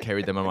 I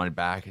carried them on my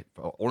back,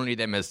 only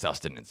them as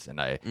sustenance.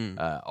 And I,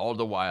 all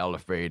the while,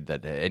 afraid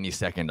that any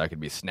second I could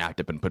be snapped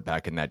up and put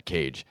back in that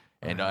cage.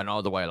 And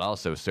all the while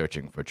also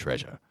searching for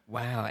treasure.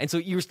 Wow. And so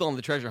you were still on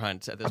the treasure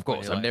hunt at this point?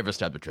 Of course, I've never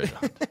stopped the treasure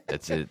hunt.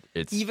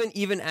 It's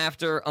even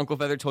after Uncle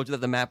Feather told you that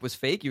the map was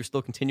fake, you're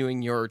still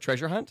continuing your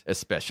treasure hunt?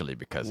 Especially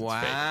because it's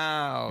fake.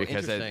 Wow.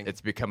 Because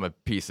it's become a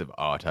piece of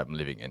art I'm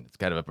living in. It's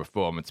kind of a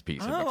performance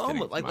piece.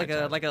 Almost like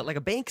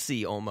a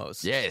Banksy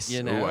almost. Yes.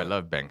 You know? I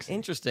love Banksy.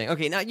 Interesting.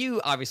 Okay, now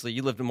you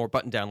lived a more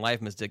buttoned down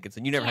life, Ms.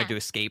 Dickinson. You never had to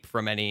escape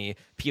from any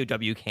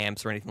POW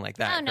camps or anything like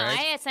that. Oh no, correct?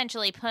 I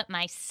essentially put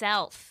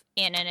myself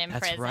in an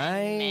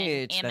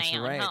imprisonment in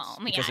my own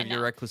home. Because of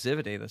your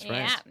reclusivity. That's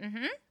right. Yeah.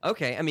 Mm-hmm.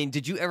 Okay. I mean,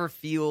 did you ever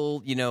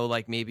feel,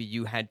 like maybe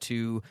you had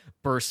to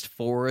burst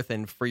forth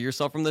and free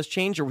yourself from those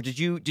chains, or did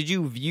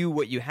you view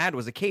what you had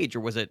was a cage,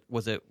 or was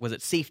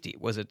it safety?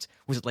 Was it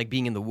like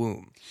being in the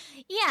womb?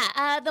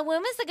 Yeah, the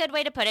womb is a good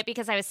way to put it,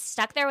 because I was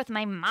stuck there with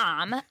my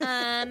mom,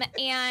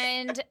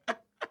 and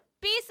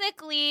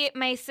basically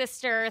my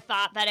sister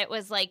thought that it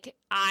was like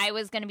I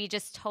was going to be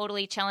just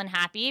totally chill and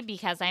happy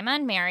because I'm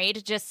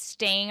unmarried, just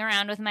staying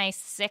around with my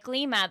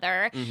sickly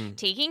mother,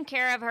 taking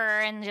care of her,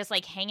 and just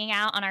like hanging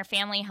out on our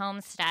family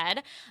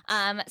homestead.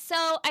 So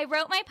I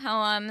wrote my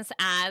poems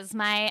as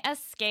my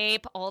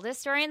escape,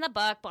 oldest story in the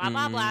book, blah,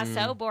 blah, blah.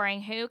 So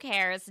boring. Who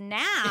cares?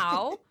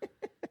 Now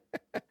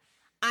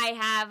I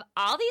have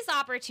all these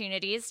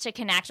opportunities to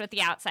connect with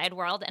the outside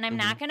world, and I'm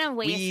not going to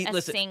waste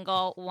a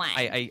single one.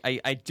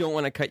 I don't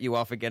want to cut you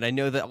off again. I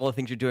know that all the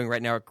things you're doing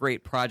right now are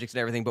great projects and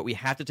everything, but we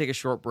have to take a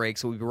short break,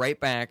 so we'll be right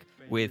back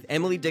with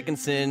Emily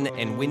Dickinson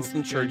and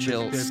Winston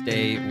Churchill.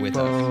 Stay with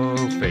us. Oh,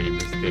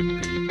 famous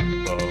dead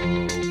people.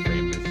 Oh,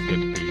 famous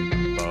dead people.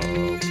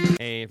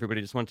 Hey, everybody,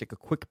 just want to take a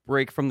quick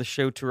break from the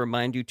show to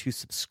remind you to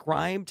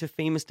subscribe to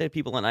Famous Dead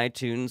People on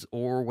iTunes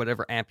or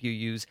whatever app you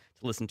use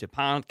to listen to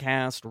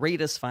podcasts,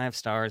 rate us 5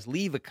 stars,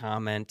 leave a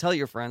comment, tell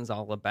your friends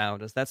all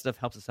about us. That stuff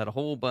helps us out a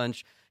whole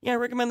bunch. Yeah,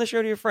 recommend the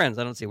show to your friends.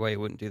 I don't see why you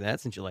wouldn't do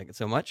that since you like it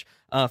so much.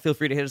 Feel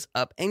free to hit us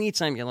up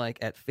anytime you like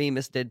at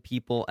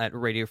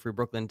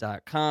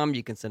famousdeadpeople@radiofreebrooklyn.com.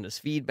 You can send us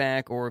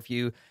feedback, or if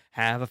you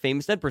have a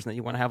famous dead person that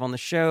you want to have on the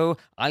show,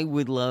 I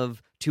would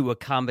love to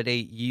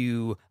accommodate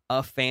you,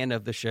 a fan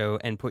of the show,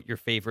 and put your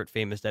favorite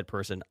famous dead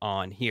person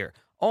on here.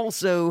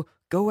 Also,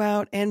 go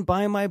out and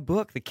buy my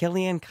book, The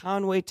Kellyanne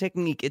Conway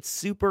Technique. It's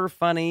super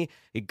funny.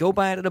 You go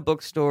buy it at a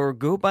bookstore.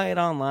 Go buy it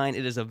online.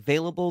 It is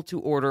available to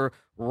order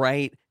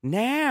right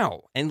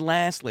now. And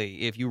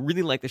lastly, if you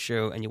really like the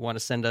show and you want to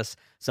send us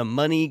some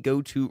money,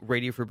 go to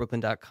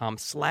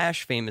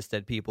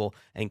radiofreebrooklyn.com/famousdeadpeople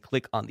and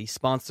click on the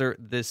sponsor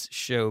this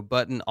show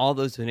button. All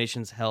those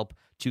donations help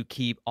to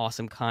keep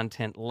awesome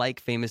content like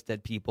Famous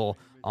Dead People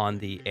on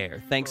the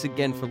air. Thanks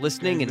again for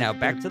listening, and now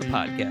back to the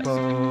podcast.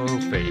 Oh,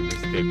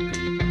 famous dead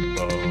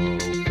people. Oh,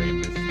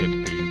 famous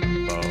dead people.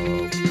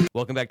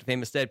 Welcome back to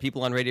Famous Dead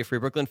People on Radio Free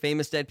Brooklyn.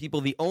 Famous Dead People,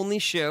 the only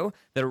show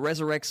that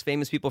resurrects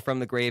famous people from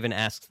the grave and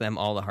asks them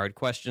all the hard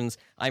questions.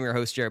 I'm your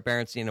host, Jarrett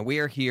Berenstein, and we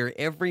are here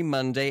every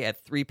Monday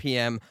at 3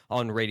 p.m.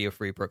 on Radio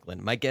Free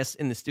Brooklyn. My guests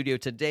in the studio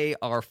today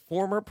are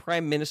former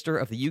Prime Minister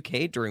of the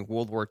UK during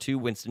World War II,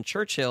 Winston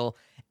Churchill,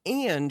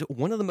 and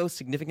one of the most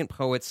significant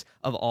poets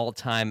of all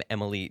time,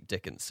 Emily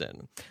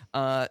Dickinson.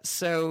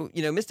 So,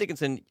 Miss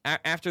Dickinson,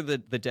 after the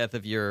death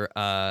of your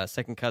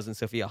second cousin,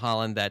 Sophia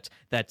Holland, that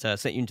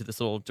sent you into this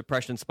little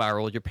depression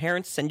spiral, your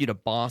parents send you to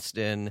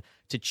Boston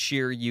to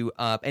cheer you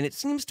up, and it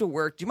seems to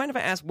work. Do you mind if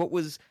I ask what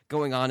was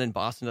going on in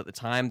Boston at the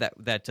time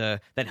that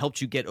helped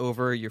you get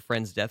over your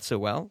friend's death so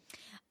well?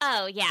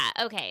 Oh, yeah.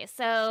 Okay.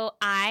 So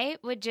I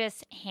would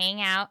just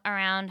hang out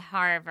around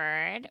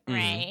Harvard,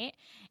 right?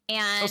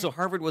 And so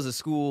Harvard was a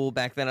school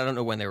back then. I don't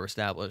know when they were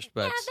established,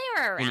 but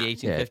they were around. In the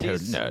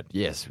 1850s. No,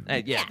 yes.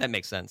 Yeah, that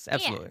makes sense.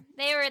 Absolutely.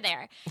 Yeah, they were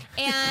there.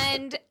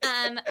 And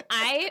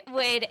I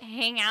would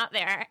hang out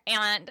there,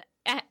 and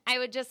I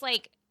would just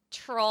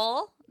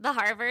troll the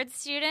Harvard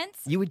students.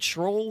 You would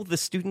troll the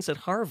students at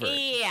Harvard?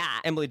 Yeah.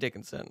 Emily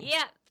Dickinson.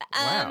 Yeah.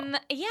 Wow.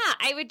 Yeah,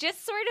 I would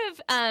just sort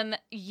of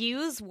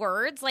use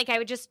words. I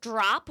would just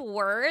drop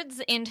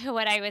words into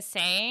what I was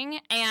saying.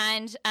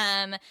 And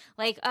one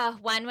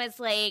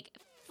was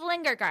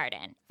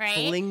Flingergarten, right?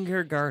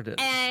 Flingergarten.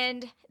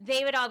 And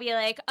they would all be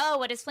like, oh,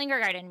 what does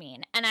Flingergarten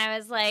mean? And I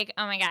was like,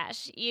 oh my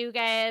gosh, you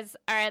guys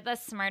are the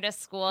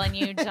smartest school and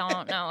you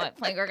don't know what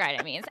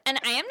Flingergarten means. And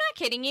I am not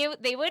kidding you.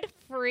 They would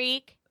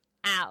freak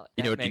out.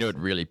 You know what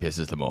really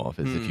pisses them off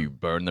is if you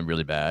burn them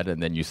really bad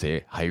and then you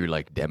say, how you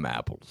like dem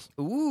apples.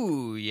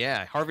 Ooh,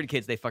 yeah. Harvard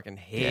kids, they fucking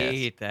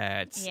hate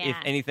that. Yeah. If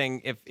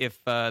anything,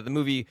 if the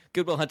movie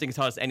Good Will Hunting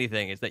taught us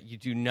anything, is that you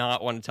do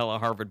not want to tell a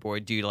Harvard boy,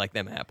 do you like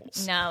them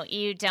apples? No,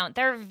 you don't.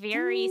 They're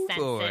very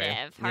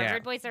sensitive. Boy.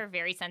 Harvard boys are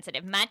very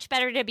sensitive. Much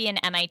better to be an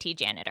MIT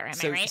janitor, am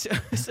I right?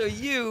 So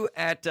you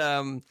at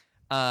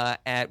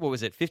what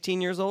was it, 15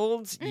 years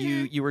old?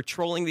 You were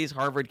trolling these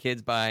Harvard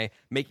kids by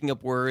making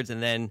up words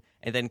and then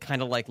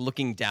kind of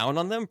looking down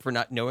on them for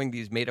not knowing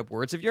these made up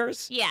words of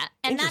yours? Yeah.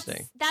 And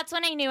Interesting. that's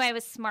when I knew I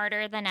was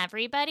smarter than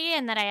everybody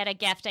and that I had a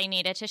gift I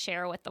needed to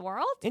share with the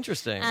world.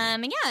 Interesting.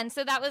 And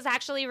so that was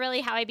actually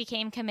really how I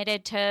became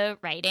committed to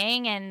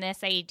writing and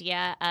this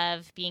idea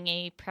of being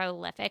a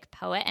prolific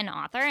poet and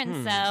author.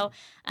 And so,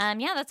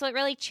 that's what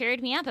really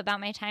cheered me up about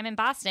my time in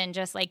Boston,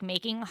 just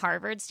making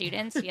Harvard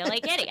students feel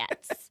like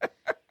idiots.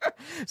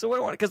 So what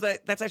I want, because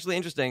that's actually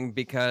interesting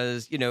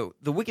because, the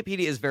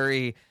Wikipedia is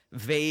very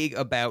vague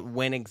about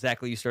when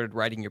exactly you started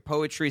writing your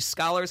poetry.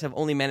 Scholars have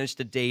only managed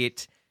to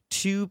date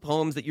 2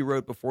 poems that you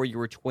wrote before you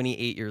were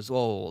 28 years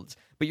old.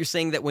 But you're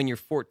saying that when you're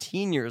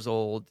 14 years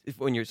old,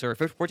 15 years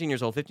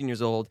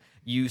old,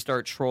 you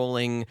start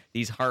trolling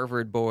these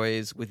Harvard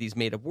boys with these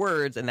made up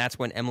words. And that's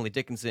when Emily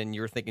Dickinson,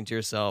 you're thinking to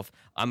yourself,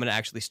 I'm going to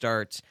actually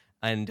start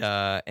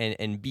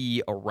and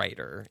be a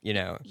writer,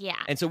 Yeah.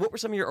 And so what were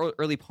some of your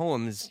early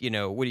poems?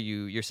 What are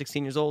you're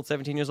 16 years old,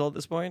 17 years old at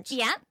this point?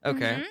 Yeah.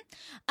 Okay.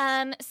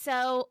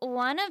 So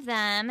one of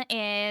them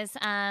is,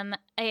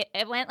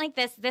 it went like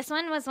this. This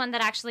one was one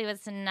that actually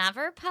was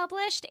never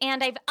published,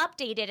 and I've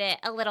updated it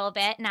a little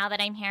bit now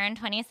that I'm here in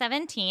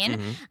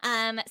 2017.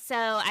 So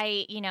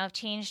I, have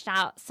changed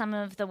out some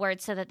of the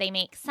words so that they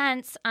make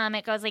sense.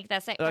 It goes like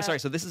this. Sorry.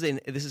 So this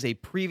is a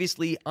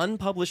previously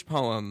unpublished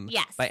poem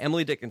Yes. by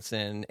Emily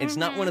Dickinson. And It's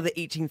not one of the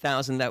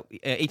 1800 that we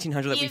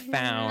found. You've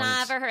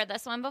never heard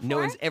this one before? No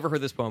one's ever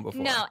heard this poem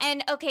before. No.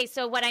 And okay,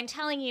 so what I'm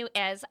telling you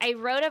is I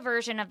wrote a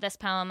version of this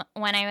poem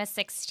when I was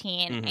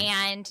 16.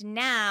 And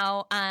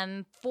now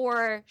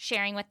for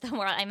sharing with the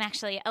world, I'm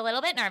actually a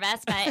little bit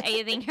nervous, but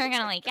I think you're going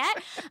to like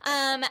it.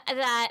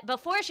 That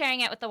before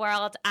sharing it with the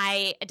world,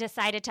 I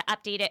decided to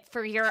update it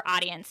for your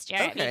audience,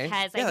 Jarrett,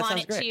 because I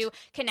wanted to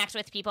connect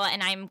with people,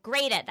 and I'm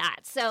great at that.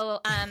 So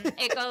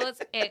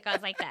it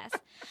goes like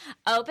this.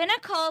 Open a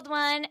cold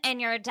one in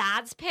your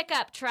dad's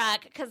pickup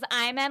truck, because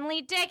I'm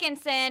Emily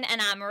Dickinson,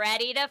 and I'm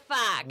ready to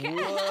fuck.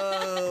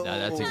 Whoa. No,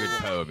 that's a good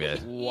poem,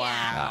 yes.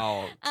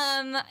 Wow.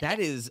 That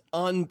is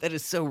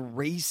so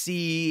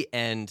racy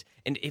and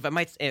if I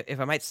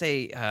might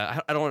say,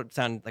 I don't want to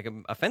sound like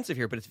I'm offensive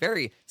here, but it's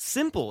very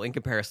simple in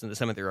comparison to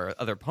some of your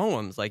other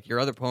poems. Like your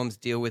other poems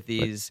deal with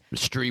these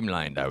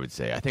streamlined, I would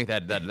say. I think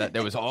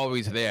that was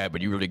always there,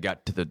 but you really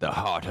got to the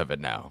heart of it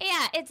now.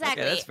 Yeah,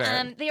 exactly. Okay, that's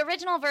fair. The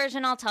original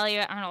version, I'll tell you,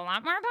 a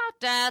lot more about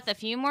death, a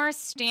few more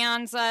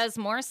stanzas,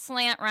 more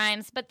slant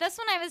rhymes. But this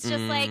one, I was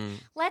just like,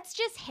 let's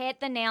just hit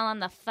the nail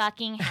on the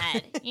fucking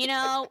head.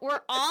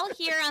 We're all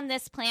here on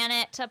this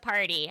planet to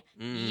party.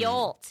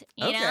 Yolt,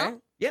 you know?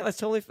 Yeah, that's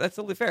totally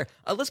fair.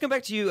 Let's go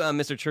back to you,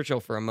 Mr. Churchill,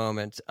 for a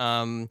moment.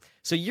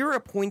 So you're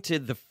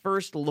appointed the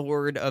First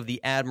Lord of the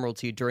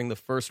Admiralty during the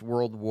First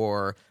World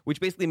War, which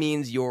basically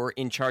means you're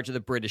in charge of the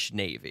British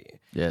Navy.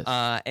 Yes.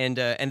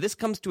 And this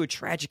comes to a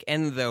tragic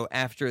end, though,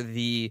 after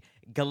the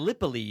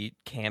Gallipoli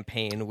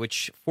campaign,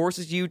 which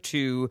forces you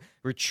to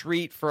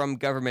retreat from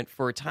government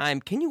for a time.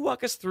 Can you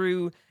walk us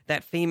through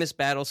that famous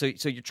battle? So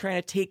you're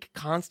trying to take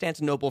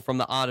Constantinople from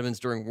the Ottomans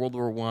during World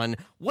War I.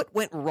 What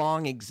went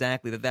wrong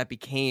exactly that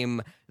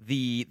became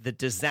the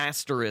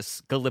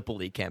disastrous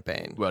Gallipoli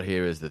campaign? Well,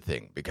 here is the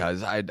thing,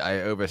 because I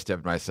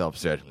overstepped myself,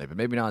 certainly, but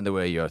maybe not in the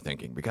way you're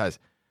thinking, because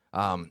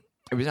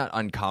it was not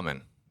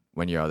uncommon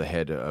when you're the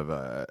head of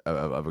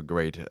a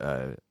great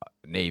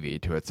navy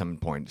to at some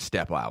point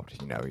step out.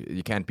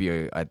 You can't be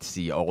at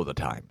sea all the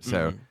time.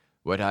 So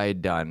what I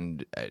had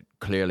done,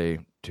 clearly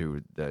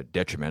to the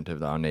detriment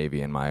of our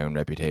navy and my own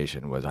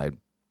reputation, was I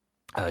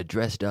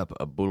dressed up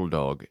a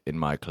bulldog in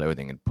my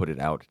clothing and put it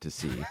out to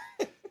sea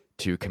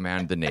to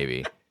command the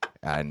navy.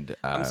 And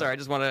I'm sorry, I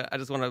just want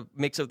to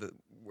make sure that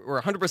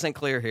we're 100%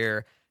 clear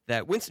here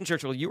that Winston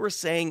Churchill, you were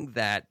saying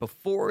that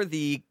before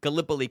the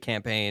Gallipoli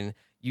campaign,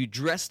 you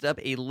dressed up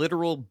a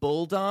literal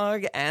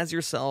bulldog as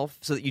yourself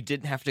so that you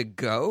didn't have to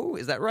go.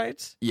 Is that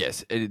right?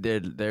 Yes,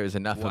 there's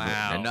enough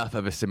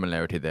of a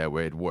similarity there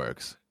where it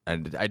works.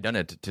 And I'd done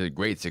it to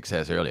great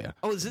success earlier.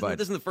 Oh, this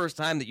isn't the first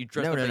time that you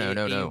dressed up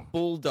a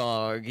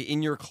bulldog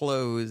in your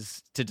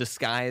clothes to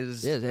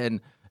disguise? Yes, and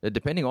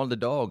depending on the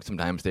dog,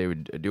 sometimes they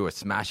would do a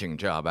smashing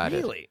job at it.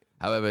 Really?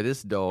 However,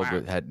 this dog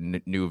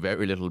knew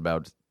very little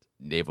about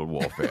naval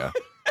warfare.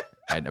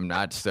 And I'm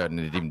not certain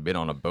it had even been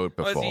on a boat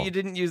before. Oh, so you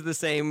didn't use the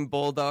same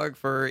bulldog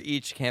for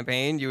each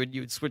campaign? You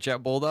would switch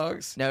out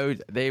bulldogs? No,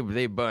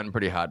 they burn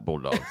pretty hot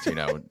bulldogs.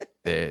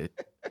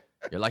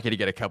 You're lucky to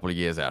get a couple of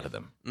years out of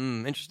them.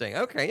 Interesting.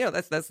 Okay, yeah,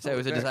 that's so it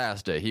was a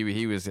disaster.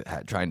 He was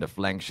trying to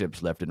flank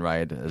ships left and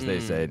right, as they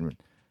said.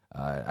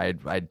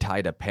 I'd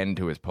tied a pen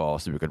to his paw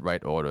so we could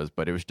write orders,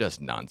 but it was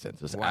just nonsense.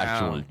 It was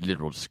actual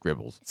literal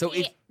scribbles. So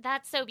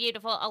that's so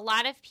beautiful. A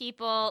lot of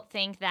people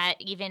think that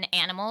even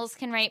animals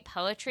can write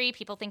poetry.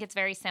 People think it's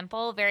very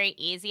simple, very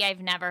easy.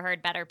 I've never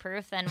heard better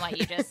proof than what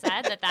you just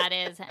said, that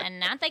is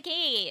not the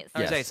case.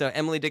 Yes. Okay, so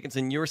Emily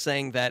Dickinson, you're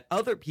saying that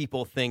other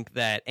people think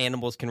that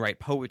animals can write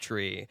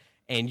poetry,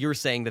 and you're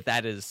saying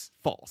that is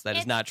false. That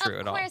is not true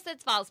at all. Of course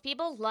it's false.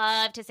 People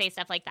love to say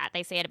stuff like that.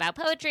 They say it about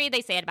poetry.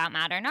 They say it about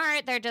modern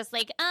art. They're just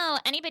like, oh,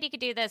 anybody could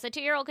do this. A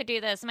 2-year-old could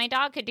do this. My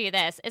dog could do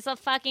this. It's a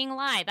fucking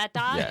lie. That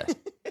dog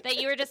that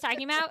you were just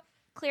talking about,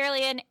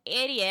 clearly an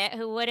idiot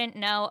who wouldn't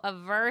know a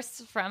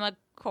verse from a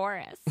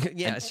chorus.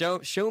 Yeah,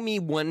 show me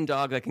one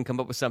dog that can come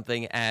up with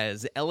something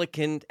as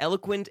eloquent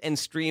and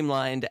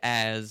streamlined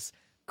as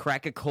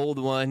crack a cold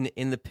one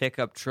in the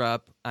pickup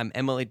truck. I'm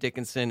Emily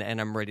Dickinson,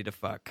 and I'm ready to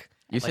fuck.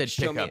 You said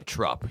pick up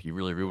truck. You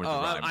really ruined the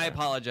rhyme. I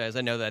apologize.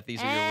 I know that these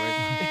are your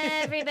words.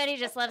 Everybody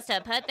just loves to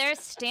put their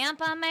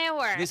stamp on my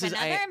work.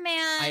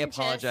 I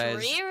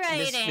apologize. Just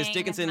rewriting Miss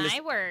Dickinson,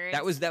 my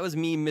words. That was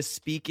me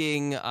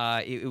misspeaking.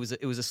 It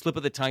was a slip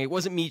of the tongue. It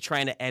wasn't me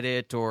trying to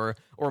edit or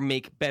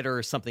make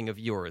better something of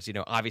yours.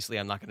 Obviously,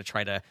 I'm not going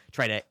to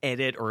try to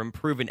edit or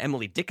improve an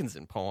Emily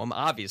Dickinson poem.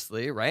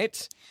 Obviously,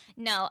 right?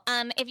 No.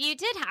 If you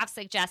did have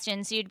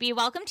suggestions, you'd be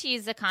welcome to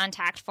use the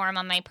contact form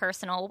on my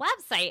personal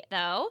website,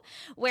 though,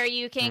 where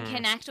you can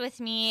connect with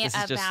me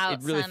about it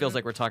really feels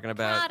like we're talking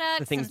about products,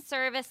 the things, some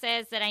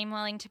services that I'm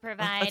willing to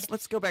provide.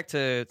 Let's go back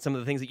to some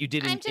of the things that you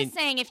did. I'm just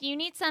saying, if you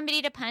need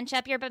somebody to punch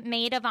up your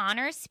maid of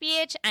honor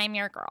speech, I'm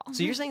your girl.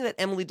 So you're saying that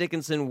Emily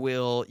Dickinson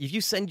will, if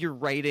you send your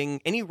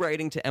any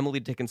writing to Emily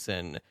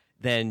Dickinson,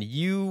 then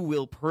you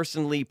will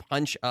personally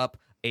punch up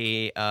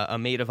a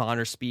maid of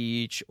honor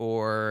speech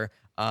or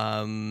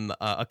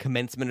a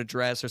commencement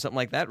address or something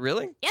like that?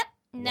 Really? Yep.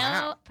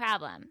 No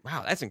problem.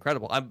 Wow, that's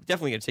incredible. I'm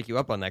definitely going to take you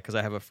up on that because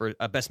I have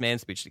a best man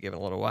speech to give in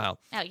a little while.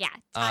 Oh, yeah.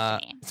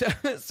 Talk to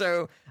me.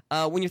 So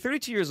when you're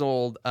 32 years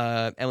old,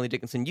 Emily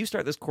Dickinson, you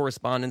start this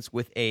correspondence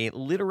with a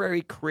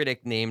literary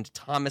critic named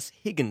Thomas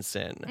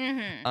Higginson.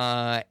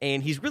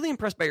 And he's really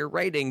impressed by your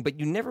writing, but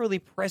you never really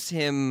press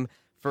him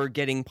for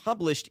getting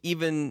published, he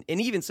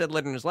even said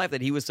later in his life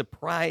that he was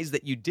surprised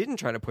that you didn't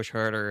try to push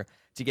harder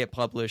to get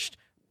published.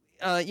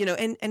 And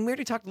we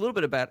already talked a little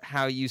bit about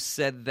how you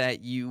said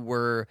that you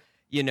were,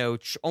 you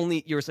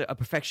were a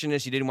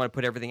perfectionist, you didn't want to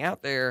put everything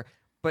out there.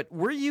 But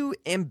were you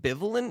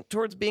ambivalent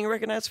towards being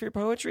recognized for your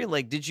poetry?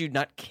 Like, did you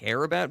not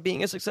care about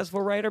being a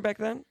successful writer back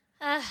then?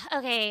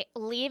 Okay,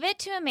 leave it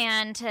to a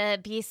man to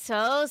be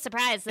so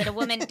surprised that a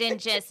woman didn't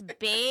just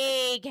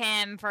beg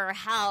him for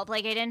help.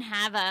 Like, I didn't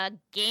have a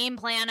game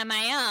plan of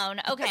my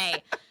own.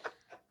 Okay.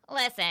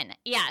 Listen,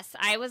 yes,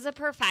 I was a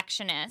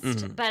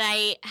perfectionist, but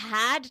I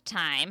had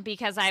time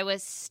because I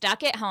was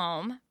stuck at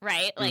home,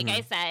 right? Like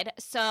I said.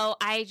 So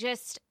I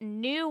just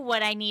knew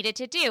what I needed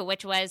to do,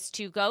 which was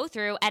to go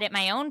through, edit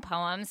my own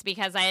poems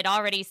because I had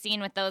already seen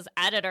with those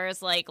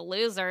editors like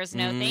losers,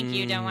 no thank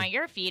you, don't want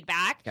your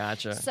feedback.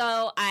 Gotcha.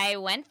 So I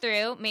went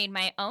through, made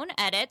my own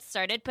edits,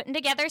 started putting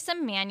together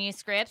some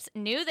manuscripts,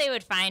 knew they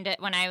would find it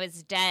when I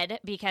was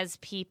dead because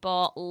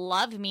people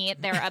love me.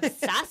 They're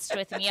obsessed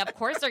with me. Of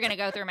course they're going to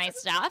go through my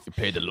stuff. You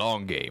played the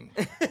long game.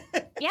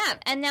 Yeah,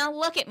 and now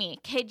look at me.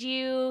 Could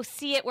you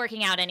see it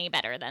working out any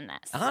better than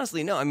this?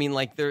 Honestly, no. I mean,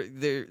 like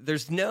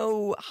there's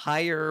no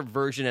higher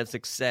version of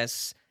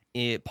success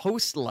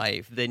post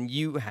life than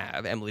you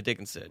have, Emily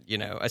Dickinson.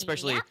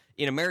 Especially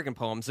in American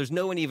poems. There's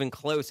no one even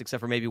close except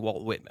for maybe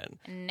Walt Whitman.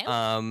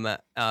 Nope.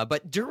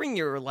 But during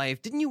your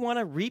life, didn't you want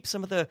to reap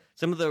some of the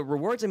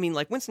rewards? I mean,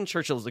 like Winston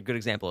Churchill is a good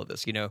example of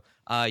this.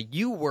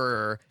 You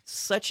were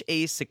such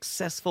a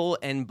successful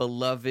and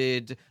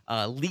beloved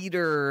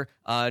leader,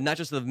 not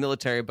just of the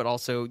military, but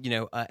also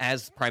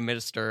as Prime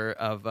Minister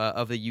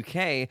of the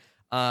UK.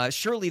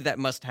 Surely that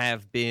must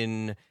have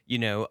been,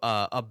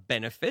 a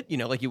benefit.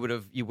 Like you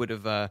would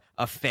have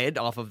fed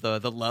off of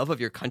the love of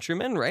your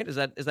countrymen, right? Is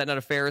that not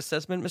a fair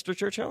assessment, Mr.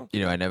 Churchill?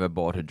 I never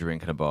bought a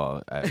drink in a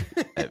bar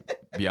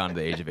beyond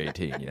the age of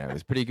 18. It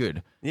was pretty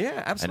good.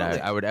 Yeah, absolutely.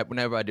 And I would,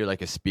 whenever I do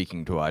like a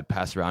speaking tour, I'd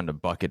pass around a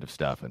bucket of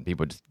stuff, and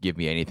people just give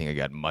me anything. I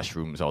got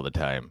mushrooms all the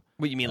time.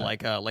 What you mean,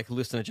 like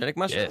hallucinogenic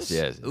mushrooms?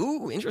 Yes.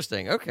 Ooh,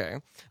 interesting. Okay.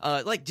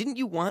 Didn't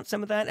you want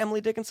some of that,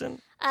 Emily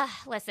Dickinson?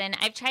 Listen,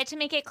 I've tried to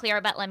make it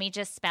clear, but let me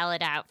just spell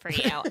it out for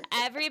you.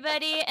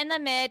 Everybody in the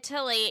mid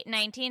to late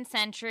 19th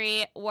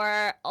century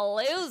were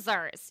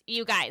losers,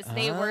 you guys.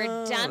 They were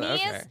dummies.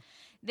 Okay.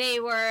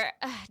 They were,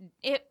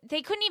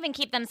 they couldn't even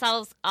keep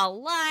themselves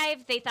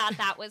alive. They thought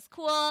that was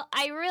cool.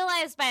 I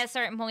realized by a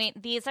certain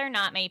point, these are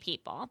not my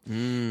people.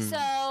 So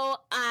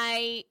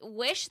I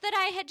wish that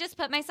I had just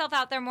put myself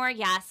out there more,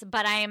 yes,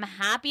 but I am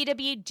happy to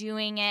be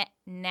doing it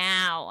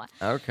now.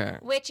 Okay.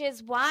 Which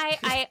is why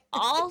I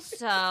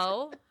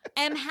also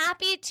am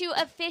happy to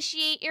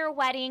officiate your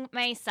wedding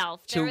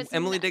myself. So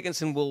Emily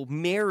Dickinson will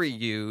marry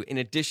you in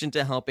addition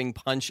to helping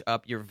punch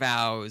up your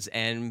vows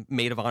and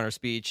maid of honor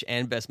speech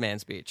and best man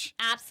speech.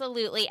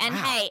 Absolutely. And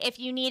hey, if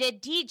you need a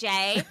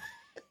DJ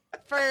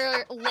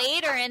for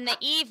later in the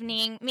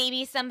evening,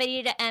 maybe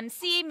somebody to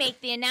MC, make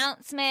the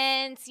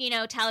announcements,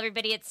 tell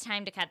everybody it's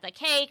time to cut the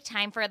cake,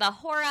 time for the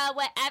hora,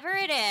 whatever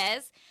it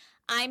is,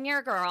 I'm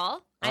your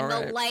girl. I'm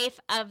the life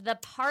of the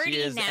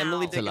party now.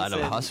 Emily It's a lot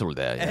of hustle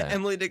there. Yeah.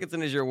 Emily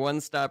Dickinson is your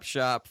one-stop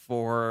shop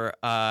for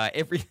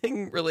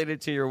everything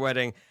related to your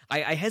wedding.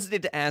 I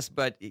hesitate to ask,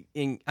 but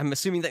I'm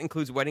assuming that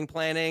includes wedding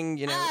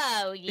planning.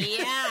 Oh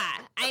yeah.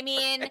 I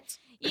mean,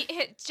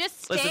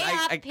 just stay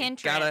up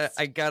Pinterest.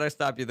 I gotta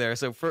stop you there.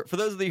 So for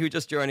those of you who are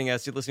just joining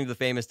us, you're listening to The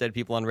Famous Dead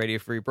People on Radio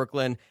Free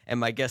Brooklyn, and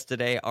my guests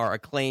today are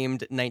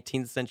acclaimed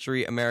 19th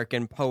century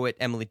American poet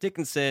Emily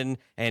Dickinson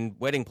and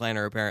wedding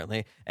planner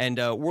apparently, and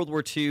World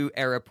War II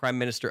era Prime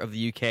Minister of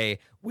the UK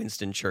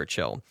Winston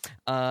Churchill.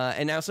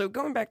 And now, so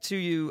going back to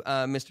you,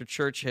 Mr.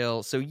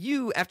 Churchill, so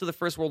you, after the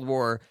First World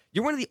War,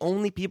 you're one of the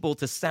only people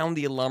to sound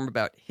the alarm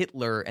about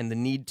Hitler and the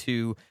need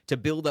to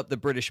build up the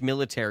British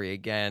military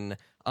again.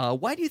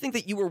 Why do you think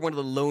that you were one of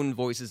the lone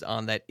voices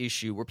on that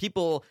issue? Were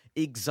people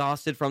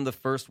exhausted from the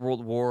First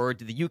World War?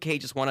 Did the UK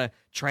just want to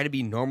try to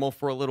be normal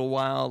for a little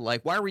while?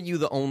 Like, why were you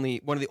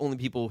one of the only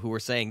people who were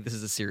saying this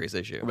is a serious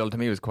issue? Well, to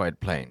me, it was quite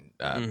plain.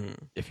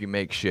 If you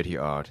make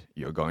shitty art,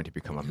 you're going to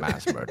become a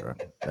mass murderer.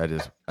 That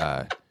is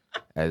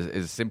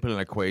as simple an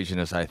equation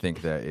as I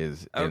think there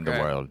is in the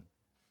world.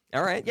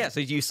 All right, yeah. So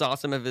you saw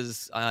some of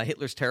his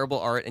Hitler's terrible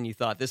art, and you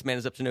thought, this man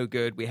is up to no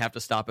good. We have to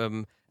stop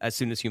him as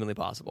soon as humanly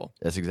possible.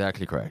 That's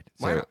exactly correct.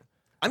 Wow. So,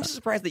 I'm just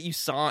surprised that you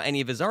saw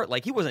any of his art.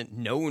 Like, he wasn't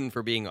known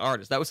for being an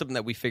artist. That was something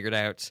that we figured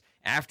out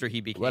after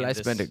he became well, I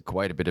spent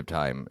quite a bit of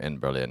time in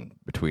Berlin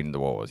between the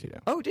wars,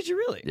 Oh, did you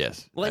really?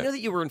 Yes. Well, I know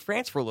that you were in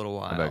France for a little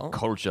while. I'm a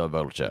culture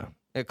vulture.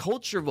 A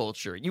culture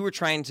vulture. You were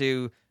trying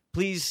to,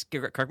 please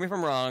correct me if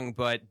I'm wrong,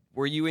 but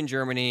were you in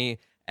Germany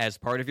as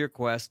part of your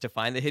quest to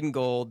find the hidden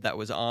gold that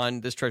was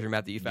on this treasure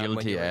map that you found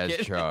when Guilty you were a as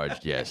kid?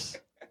 charged, yes.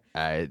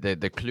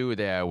 The clue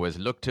there was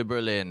look to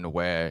Berlin,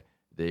 where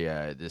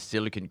the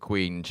Silicon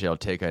Queen shall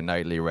take a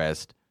nightly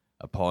rest.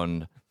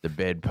 Upon the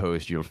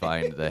bedpost, you'll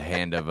find the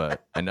hand of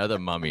another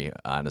mummy.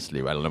 Honestly,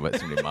 I don't know about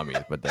so many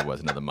mummies, but there was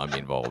another mummy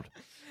involved.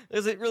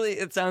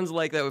 It sounds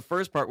like that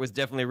first part was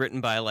definitely written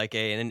by like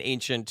an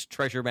ancient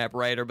treasure map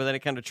writer, but then it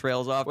kind of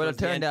trails off. Well, it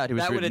turned out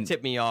that would have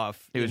tipped me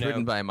off. It was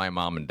written by my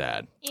mom and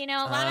dad. You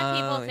know, a lot of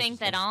people think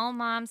that all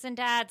moms and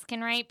dads can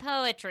write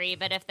poetry,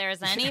 but if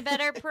there's any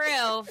better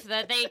proof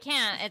that they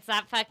can't, it's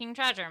that fucking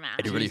treasure map.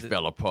 It really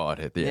fell apart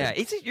at the end.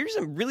 Yeah, you're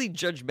just really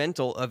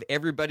judgmental of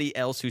everybody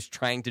else who's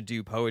trying to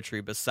do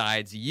poetry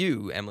besides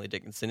you, Emily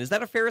Dickinson. Is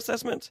that a fair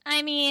assessment?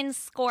 I mean,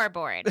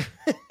 scoreboard.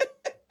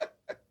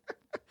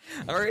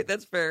 All right,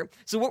 that's fair.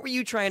 So what were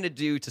you trying to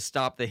do to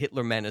stop the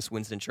Hitler menace,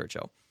 Winston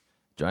Churchill?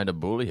 Trying to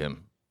bully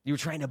him. You were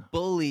trying to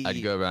bully...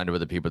 I'd go around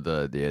with the people,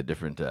 the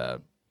different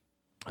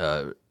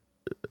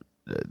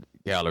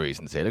galleries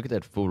and say, look at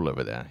that fool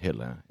over there,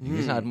 Hitler.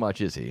 He's not much,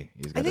 is he?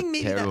 He's got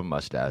a terrible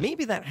mustache.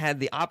 Maybe that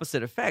had the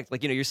opposite effect.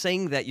 Like, you're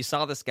saying that you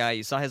saw this guy,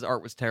 you saw his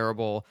art was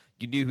terrible,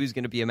 you knew who's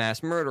going to be a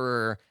mass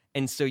murderer,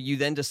 and so you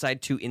then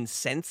decide to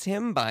incense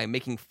him by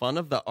making fun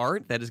of the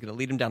art that is going to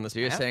lead him down this path? So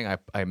you're saying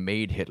I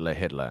made Hitler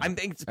Hitler. I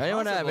think it's I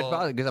don't possible.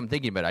 know, because I'm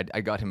thinking about it.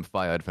 I got him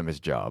fired from his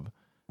job.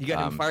 You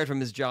got him fired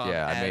from his job.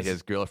 Yeah, I made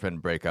his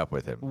girlfriend break up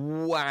with him.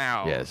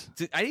 Wow. Yes.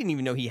 I didn't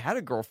even know he had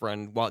a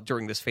girlfriend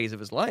during this phase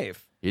of his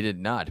life. He did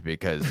not,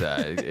 because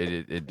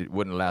it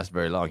wouldn't last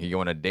very long. He'd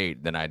go on a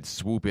date, then I'd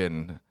swoop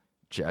in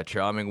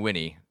charming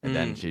Winnie, and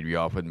then she'd be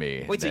off with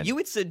me. Wait, so you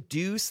would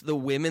seduce the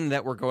women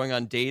that were going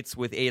on dates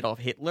with Adolf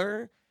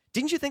Hitler?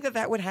 Didn't you think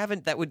that would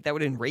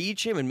would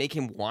enrage him and make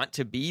him want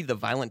to be the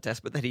violent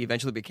despot that he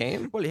eventually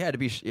became? Well, he had to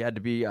be.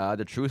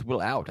 The truth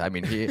will out. I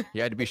mean, he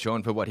had to be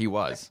shown for what he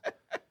was.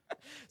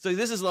 So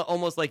this is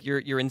almost like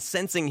you're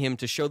incensing him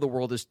to show the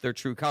world their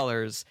true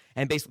colors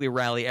and basically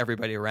rally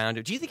everybody around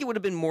it. Do you think it would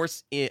have been more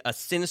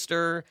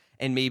sinister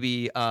and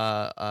maybe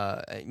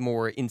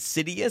more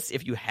insidious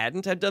if you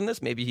hadn't had done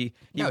this? Maybe he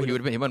would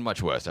have been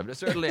much worse. I mean,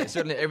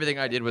 certainly everything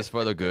I did was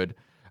for the good.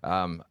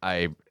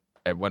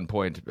 At one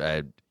point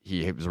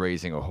he was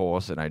raising a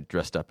horse, and I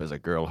dressed up as a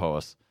girl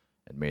horse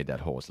and made that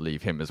horse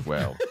leave him as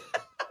well.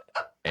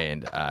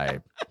 And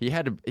he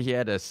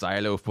had a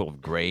silo full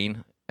of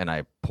grain, and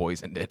I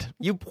poisoned it.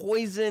 You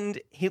poisoned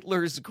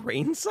Hitler's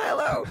grain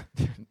silo?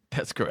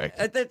 That's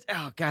correct.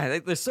 Oh,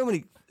 God, there's so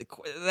many...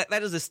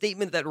 That is a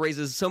statement that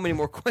raises so many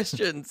more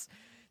questions.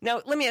 Now,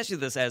 let me ask you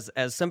this,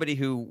 as somebody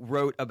who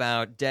wrote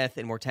about death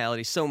and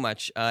mortality so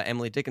much,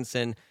 Emily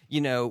Dickinson,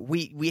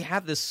 we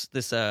have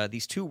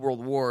these two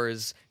world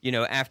wars,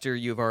 after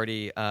you've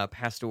already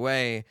passed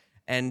away,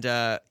 and,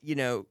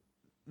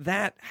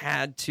 that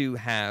had to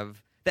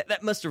have...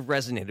 That must have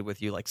resonated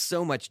with you, like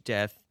so much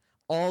death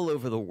all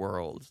over the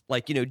world.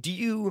 Like, do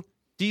you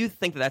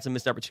think that that's a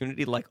missed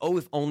opportunity? Like, oh,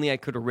 if only I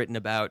could have written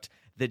about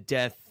the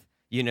death,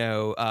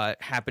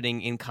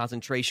 happening in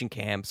concentration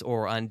camps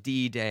or on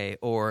D-Day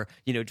or,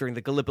 during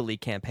the Gallipoli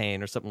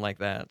campaign or something like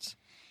that.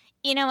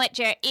 You know what,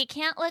 Jared? You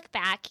can't look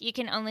back. You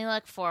can only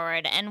look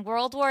forward. And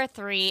World War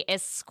III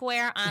is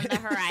square on the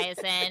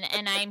horizon,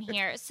 and I'm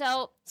here.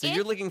 So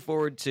you're looking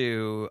forward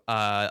to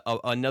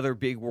another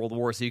big world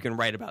war so you can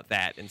write about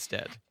that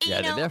instead.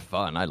 Yeah, they're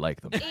fun. I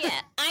like them.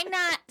 Yeah, I'm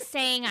not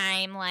saying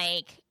I'm,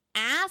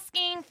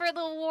 asking for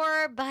the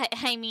war, but,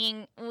 I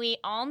mean, we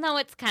all know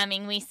it's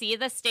coming. We see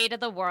the state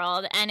of the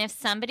world, and if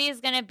somebody is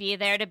going to be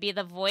there to be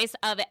the voice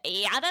of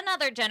yet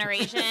another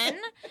generation,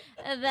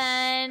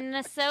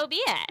 then so be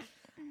it.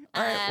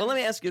 All right. Well, let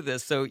me ask you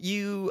this. So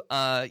we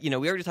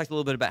already talked a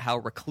little bit about how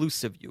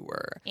reclusive you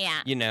were.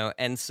 Yeah.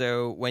 And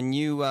so when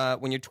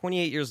you're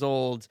 28 years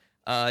old,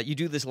 you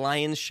do this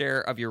lion's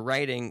share of your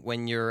writing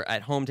when you're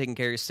at home taking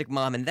care of your sick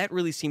mom, and that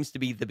really seems to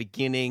be the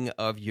beginning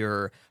of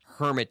your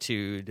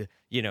hermitude,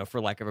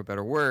 for lack of a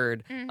better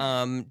word.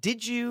 Mm-hmm.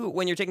 Did you,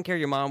 when you're taking care of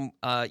your mom,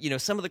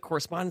 some of the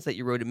correspondence that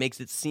you wrote, it makes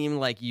it seem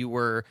like you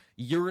were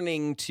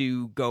yearning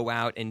to go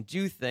out and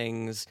do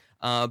things.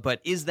 But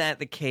is that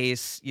the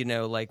case?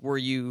 Were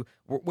you,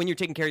 when you're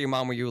taking care of your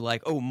mom, were you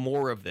like, oh,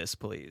 more of this,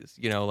 please?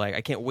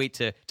 I can't wait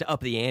to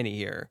up the ante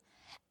here.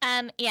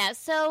 Yeah,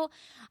 so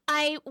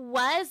I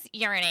was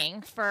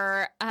yearning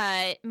for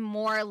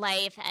more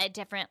life, a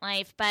different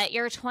life, but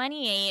you're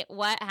 28,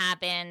 what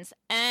happens?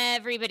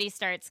 Everybody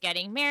starts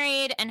getting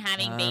married and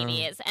having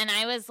babies, and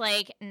I was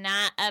like,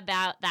 not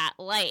about that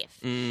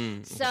life.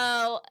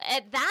 So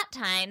at that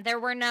time, there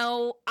were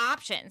no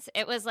options.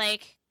 It was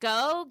like,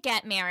 go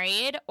get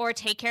married or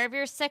take care of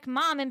your sick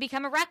mom and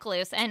become a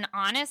recluse. And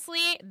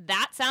honestly,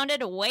 that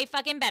sounded way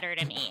fucking better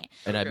to me.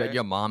 And I bet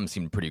your mom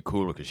seemed pretty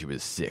cool because she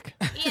was sick.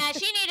 Yeah,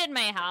 she needed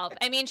my help.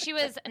 I mean, she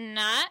was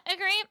not a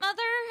great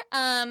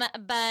mother,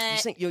 but... You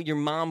think your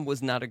mom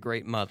was not a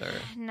great mother?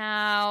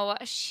 No,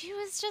 she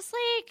was just,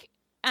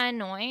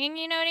 annoying,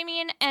 you know what I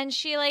mean? And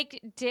she,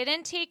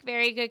 didn't take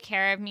very good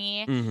care of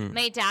me. Mm-hmm.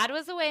 My dad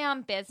was away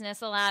on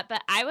business a lot,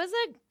 but I was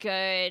a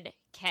good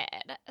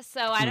kid. So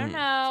I don't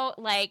know,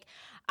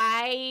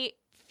 I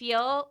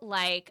feel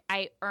like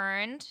I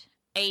earned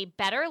a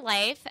better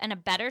life and a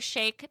better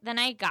shake than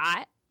I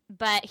got.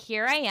 But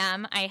here I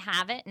am. I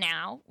have it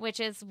now, which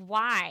is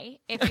why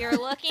if you're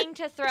looking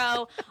to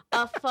throw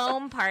a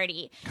foam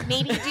party,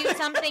 maybe do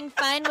something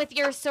fun with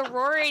your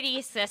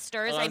sorority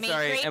sisters. I made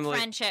great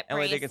friendship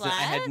Emily bracelets. Dickinson,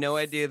 I had no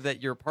idea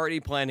that your party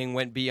planning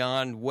went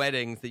beyond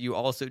weddings, that you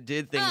also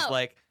did things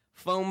like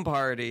foam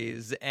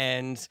parties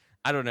and...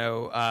 I don't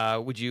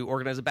know. Would you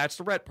organize a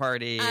bachelorette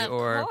party? Of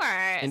course.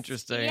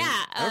 Interesting.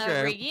 Yeah,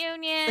 okay. a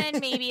reunion,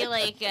 maybe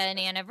like an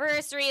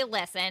anniversary.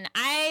 Listen,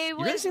 I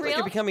was You guys seem like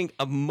you're becoming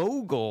a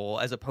mogul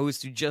as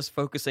opposed to just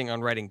focusing on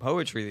writing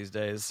poetry these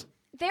days.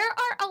 There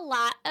are a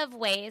lot of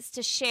ways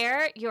to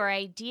share your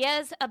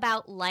ideas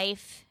about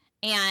life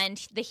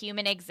and the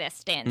human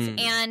existence.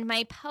 And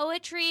my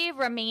poetry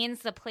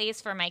remains the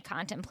place for my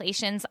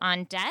contemplations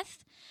on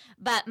death.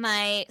 But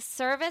my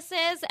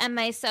services and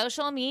my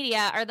social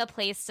media are the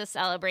place to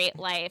celebrate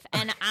life.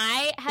 And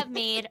I have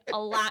made a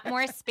lot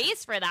more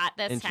space for that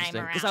this time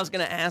around. Because I was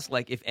going to ask,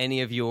 like, if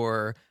any of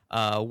your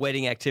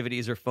wedding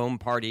activities or foam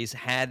parties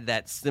had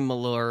that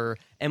similar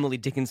Emily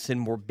Dickinson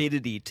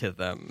morbidity to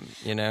them,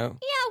 you know?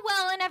 Yeah,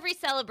 well, in every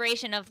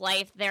celebration of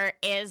life, there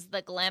is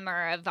the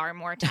glimmer of our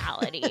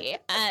mortality.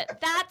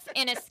 That's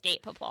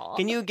inescapable.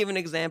 Can you give an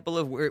example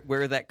of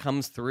where that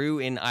comes through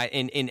in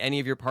any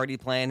of your party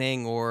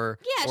planning or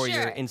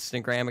your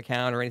Instagram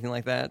account or anything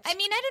like that? I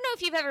mean, I don't know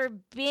if you've ever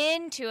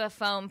been to a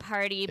foam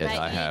party, Yes,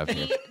 but I have.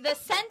 The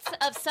sense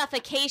of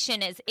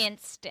suffocation is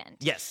instant.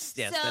 Yes,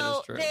 so that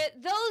is true.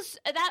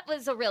 That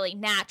was a really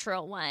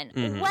natural one.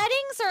 Mm-hmm.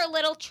 Weddings are a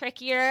little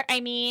trickier. I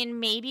mean,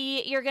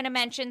 maybe you're going to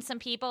mention some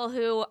people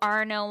who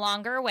are no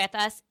longer with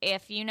us,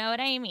 if you know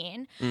what I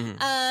mean.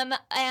 Mm-hmm.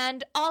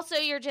 And also,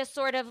 you're just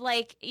sort of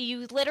like,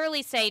 you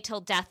literally say, till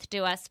death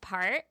do us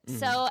part. Mm-hmm.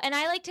 So, and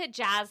I like to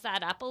jazz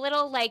that up a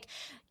little, like,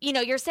 you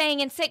know, you're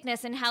saying in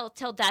sickness and health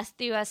till death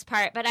do us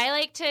part, but I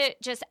like to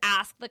just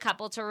ask the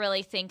couple to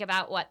really think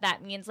about what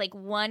that means. Like,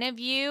 one of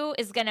you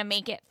is going to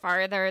make it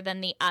farther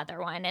than the other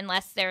one,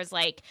 unless there's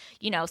like,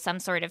 you know, some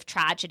sort of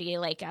tragedy,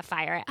 like a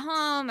fire at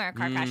home or a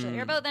car crash that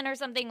you're both in or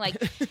something. Like,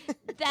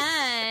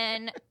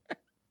 then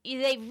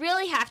they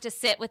really have to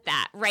sit with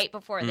that right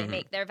before they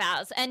make their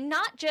vows and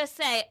not just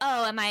say,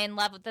 oh, am I in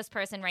love with this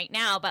person right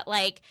now? But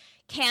like,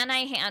 can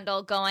I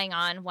handle going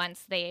on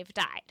once they've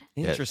died?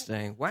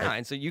 Interesting. Wow.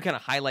 And so you kind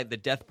of highlight the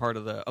death part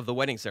of the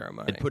wedding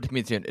ceremony. It put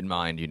me in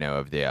mind, you know,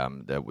 of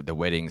the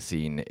wedding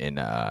scene in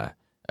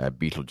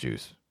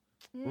Beetlejuice.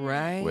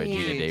 Right. Where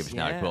Gina Davis and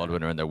Alec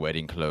Baldwin are in their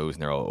wedding clothes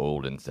and they're all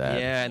old and sad.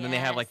 Yeah, and then they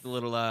have like the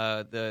little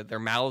their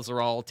mouths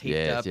are all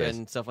taped up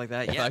and stuff like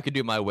that. If I could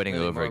do my wedding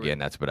over again,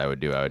 that's what I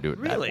would do. I would do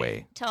it that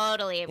way.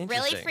 Totally. It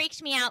really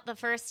freaked me out the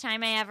first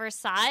time I ever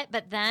saw it,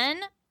 but then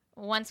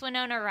once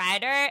Winona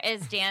Ryder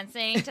is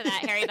dancing to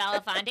that Harry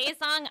Belafonte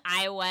song,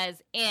 I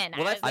was in.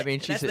 Well, that's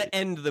the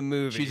end of the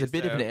movie. She's a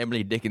bit of an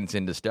Emily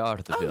Dickinson to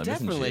start the film,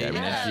 definitely. isn't she?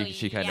 I mean,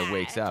 she kind of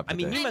wakes up. I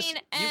mean,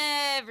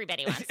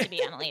 everybody wants to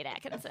be Emily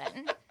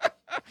Dickinson.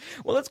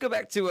 Well, let's go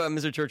back to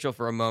Mr. Churchill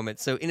for a moment.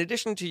 So in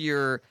addition to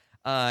your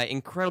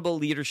incredible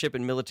leadership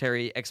and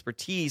military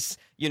expertise,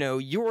 you know,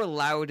 you were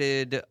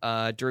lauded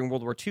during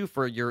World War II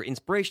for your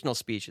inspirational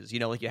speeches. You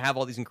know, like you have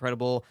all these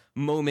incredible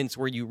moments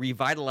where you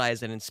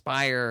revitalize and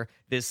inspire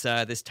this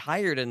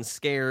tired and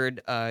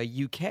scared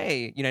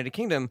UK, United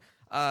Kingdom.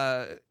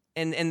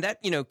 And that,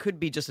 you know, could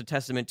be just a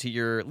testament to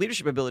your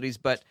leadership abilities.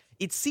 But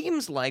it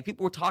seems like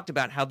people were talked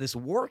about how this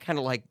war kind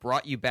of like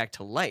brought you back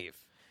to life.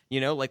 You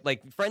know,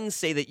 like friends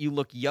say that you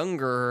look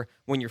younger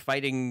when you're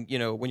fighting, you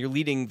know, when you're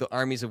leading the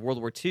armies of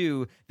World War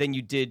II than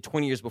you did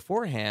 20 years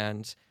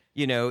beforehand.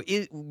 You know,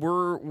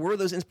 were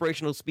those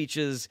inspirational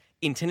speeches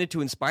intended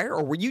to inspire,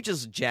 or were you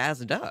just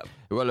jazzed up?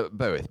 Well,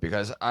 both,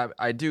 because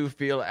I do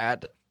feel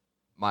at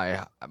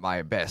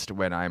my best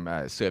when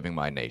I'm serving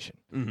my nation.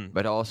 Mm-hmm.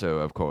 But also,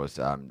 of course,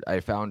 I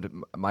found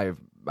my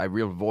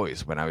real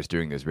voice when I was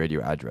doing those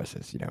radio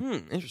addresses, you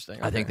know. Interesting.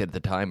 Okay. I think that at the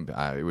time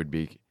it would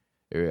be...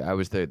 I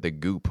was the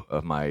goop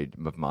of my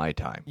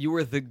time. You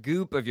were the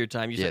goop of your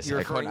time. Yes, I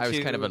was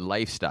kind of a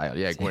lifestyle.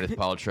 Yeah, Gwyneth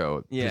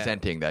Paltrow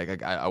presenting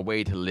that a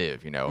way to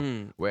live. You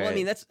know, well, I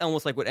mean that's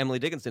almost like what Emily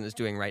Dickinson is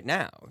doing right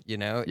now. You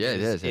know, yeah,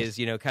 is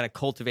you know kind of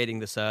cultivating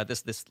this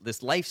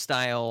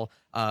lifestyle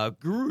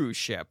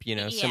guruship. You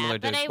know, similar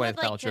to Gwyneth Paltrow. But I would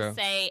like to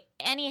say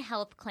any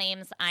health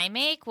claims I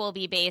make will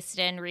be based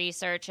in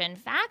research and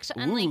fact.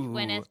 Unlike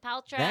Gwyneth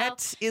Paltrow,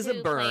 that is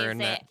a burn.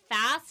 Plays it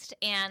fast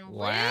and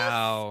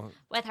loose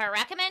with her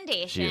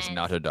recommendations. She is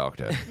not a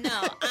doctor.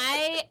 No,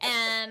 I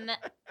am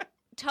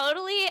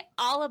totally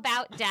all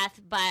about death,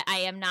 but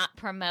I am not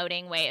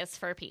promoting ways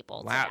for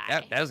people to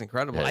die. That is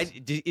incredible. Yes.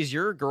 Is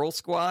your girl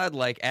squad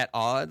like at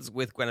odds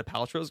with Gwyneth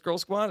Paltrow's girl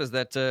squad? Is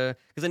that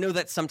because I know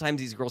that sometimes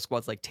these girl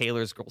squads, like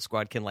Taylor's girl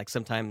squad, can like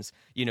sometimes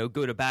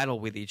go to battle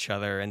with each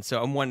other, and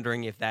so I'm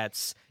wondering if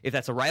that's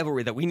a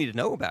rivalry that we need to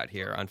know about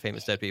here on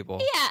Famous Dead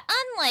People. Yeah,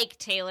 unlike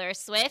Taylor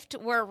Swift,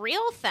 we're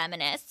real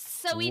feminists,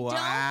 so we don't build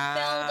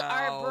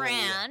our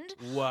brand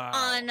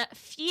on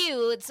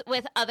feuds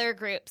with other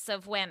groups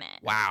of women.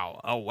 Wow.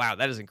 Oh, wow.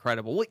 That is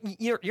incredible. Well,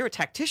 you're a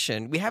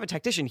tactician. We have a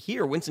tactician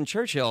here, Winston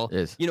Churchill.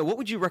 Yes. What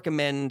would you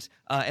recommend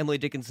Emily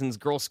Dickinson's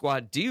Girl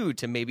Squad do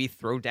to maybe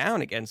throw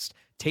down against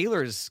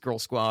Taylor's Girl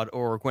Squad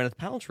or Gwyneth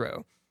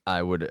Paltrow?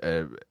 I would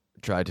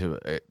try to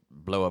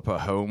blow up her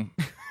home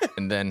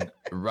and then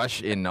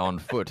rush in on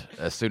foot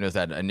as soon as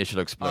that initial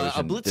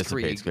explosion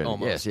dissipates. Blitzkrieg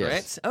almost,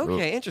 yes. right?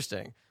 Okay,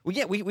 interesting. Well,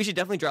 yeah, we should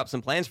definitely drop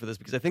some plans for this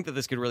because I think that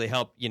this could really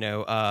help,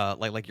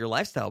 like your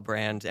lifestyle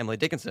brand, Emily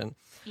Dickinson.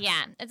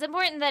 Yeah, it's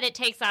important that it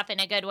takes off in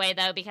a good way,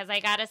 though, because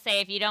I gotta say,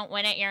 if you don't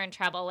win it, you're in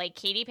trouble. Like,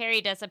 Katy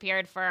Perry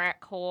disappeared for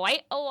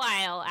quite a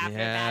while after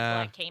Bad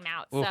Blood came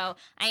out. Oof. So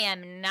I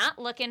am not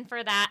looking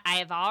for that. I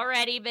have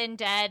already been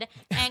dead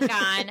and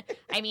gone.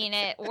 I mean,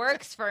 it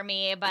works for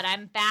me, but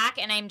I'm back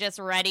and I'm just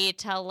ready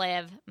to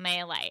live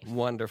my life.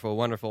 Wonderful,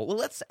 wonderful.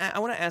 Well, I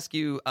want to ask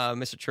you,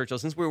 Mr. Churchill,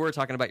 since we were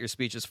talking about your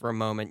speeches for a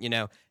moment,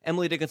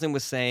 Emily Dickinson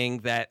was saying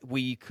that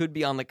we could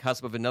be on the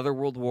cusp of another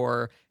world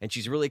war, and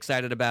she's really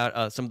excited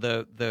about some of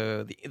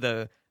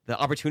the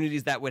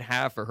opportunities that would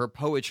have for her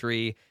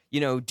poetry.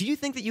 Do you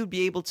think that you'd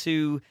be able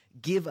to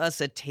give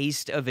us a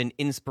taste of an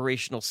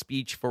inspirational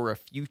speech for a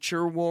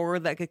future war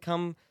that could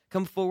come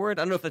forward?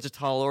 I don't know if that's a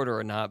tall order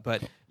or not,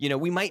 but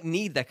we might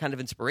need that kind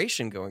of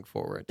inspiration going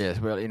forward. Yes,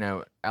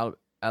 well,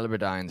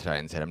 Albert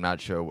Einstein said, I'm not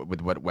sure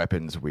with what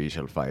weapons we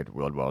shall fight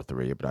World War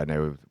III, but I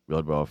know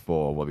World War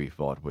IV will be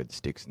fought with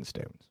sticks and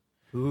stones.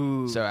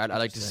 Ooh, so I'd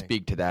like to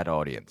speak to that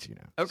audience,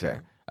 Okay.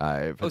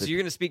 So, so you're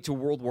going to speak to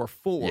World War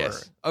IV?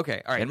 Yes.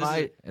 Okay, all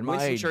right.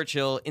 Winston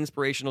Churchill,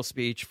 inspirational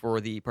speech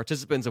for the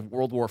participants of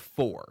World War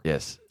IV.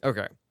 Yes.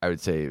 Okay. I would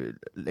say,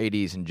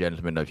 ladies and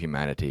gentlemen of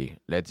humanity,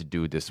 let's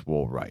do this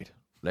war right.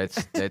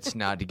 Let's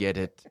not get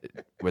it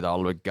with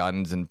all the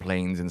guns and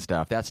planes and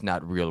stuff. That's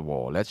not real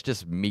war. Let's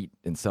just meet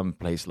in some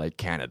place like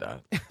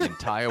Canada. The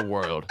entire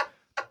world,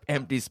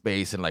 empty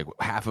space, and like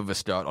half of us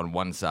start on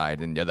one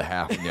side and the other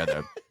half on the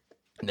other.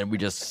 And then we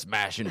just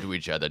smash into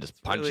each other,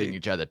 just punching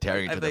each other,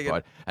 tearing each other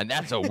apart. And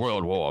that's a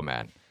world war,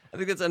 man. I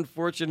think that's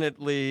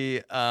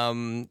unfortunately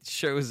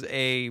shows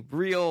a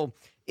real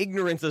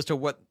ignorance as to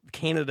what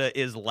Canada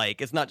is like.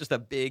 It's not just a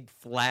big,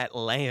 flat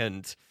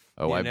land.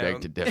 Oh, I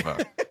beg to differ.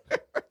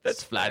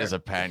 That's flat as a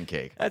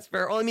pancake. That's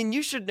fair. Well, I mean,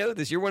 you should know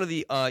this. You're one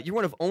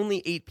of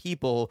only 8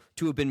 people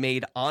to have been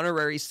made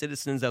honorary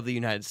citizens of the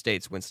United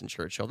States, Winston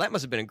Churchill. That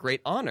must have been a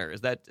great honor. Is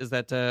that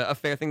a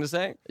fair thing to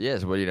say?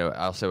 Yes. Well,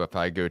 also if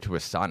I go to a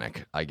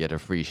Sonic, I get a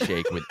free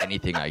shake with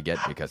anything I get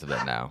because of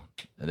that now.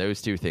 And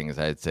those 2 things,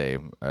 I'd say,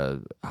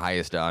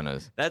 highest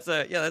honors. That's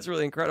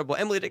really incredible.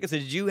 Emily Dickinson,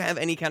 did you have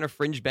any kind of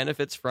fringe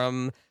benefits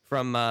from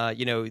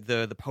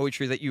the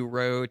poetry that you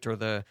wrote or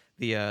the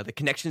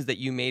connections that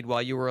you made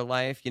while you were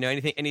alive?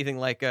 Anything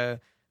like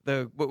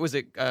what was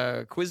it,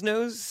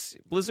 Quiznos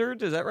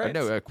Blizzard? Is that right?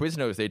 No,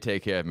 Quiznos, they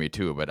take care of me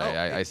too, but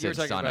I said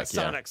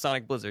Sonic.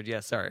 Sonic Blizzard, yeah,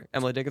 sorry.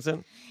 Emily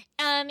Dickinson?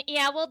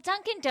 Yeah, well,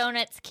 Dunkin'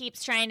 Donuts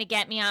keeps trying to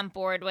get me on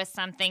board with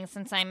something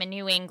since I'm a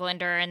New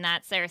Englander and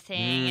that's their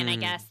thing, and I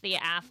guess the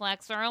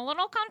Afflecks are a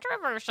little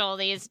controversial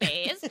these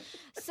days.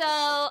 So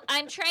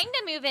I'm trying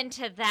to move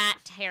into that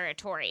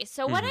territory.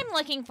 So what I'm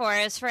looking for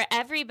is for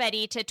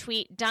everybody to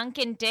tweet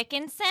Duncan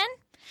Dickinson.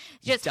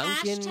 Just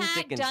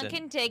hashtag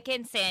Duncan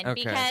Dickinson, okay.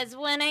 Because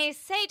when I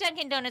say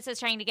Dunkin' Donuts is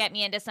trying to get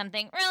me into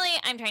something, really,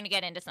 I'm trying to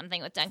get into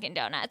something with Dunkin'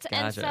 Donuts.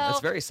 Gotcha. And so, that's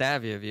very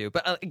savvy of you.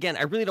 But again,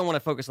 I really don't want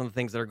to focus on the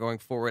things that are going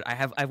forward. I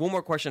have one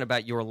more question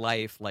about your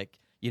life, like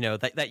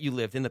that you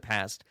lived in the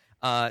past.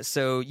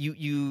 So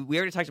we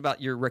already talked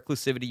about your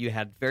reclusivity. You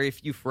had very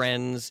few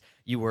friends.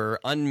 You were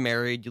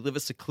unmarried. You live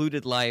a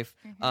secluded life.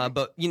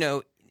 But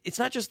it's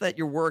not just that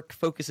your work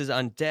focuses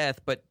on death,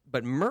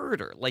 but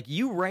murder. Like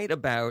you write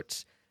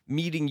about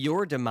meeting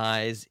your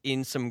demise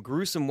in some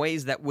gruesome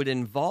ways that would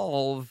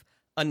involve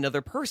another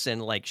person,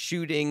 like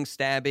shooting,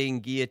 stabbing,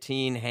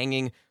 guillotine,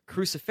 hanging,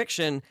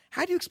 crucifixion.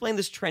 How do you explain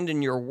this trend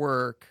in your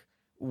work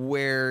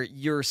where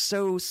you're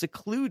so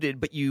secluded,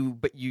 but you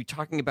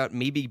talking about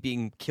maybe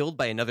being killed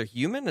by another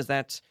human? Is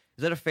that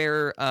a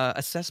fair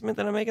assessment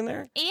that I'm making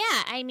there?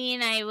 Yeah, I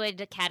mean, I would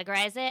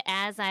categorize it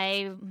as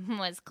I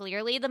was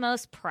clearly the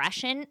most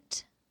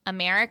prescient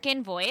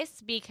American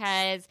voice,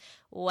 because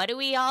what do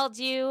we all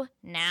do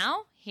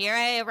now? Here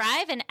I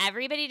arrive and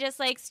everybody just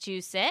likes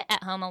to sit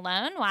at home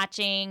alone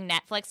watching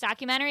Netflix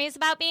documentaries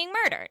about being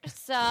murdered.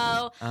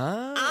 So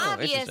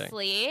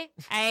obviously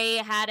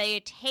I had a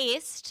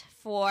taste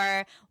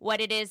for what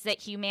it is that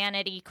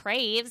humanity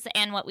craves,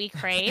 and what we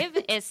crave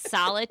is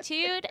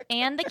solitude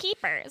and the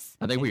keepers.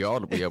 I think we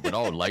would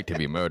all like to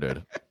be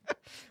murdered.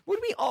 Would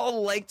we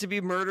all like to be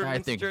murdered? I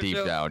think deep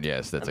down,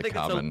 yes, that's a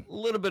common. It's a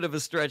little bit of a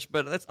stretch,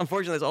 but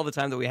unfortunately that's all the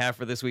time that we have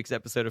for this week's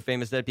episode of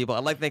Famous Dead People.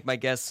 I'd like to thank my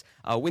guests,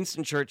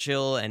 Winston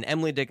Churchill and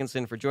Emily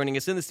Dickinson, for joining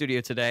us in the studio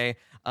today.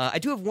 I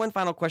do have one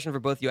final question for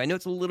both of you. I know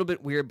it's a little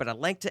bit weird, but I'd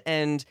like to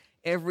end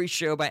every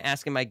show by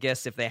asking my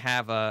guests if they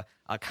have a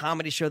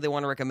comedy show they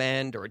want to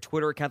recommend or a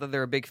Twitter account that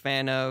they're a big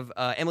fan of.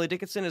 Emily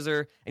Dickinson, is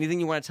there anything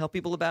you want to tell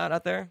people about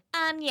out there?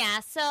 Yeah,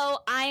 so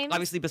I'm...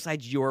 Obviously,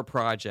 besides your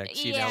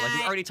projects, you know, like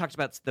we already talked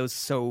about those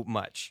so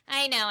much.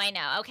 I know.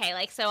 Okay,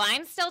 so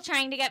I'm still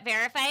trying to get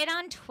verified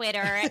on Twitter,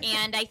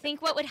 and I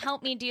think what would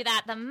help me do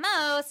that the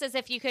most is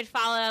if you could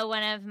follow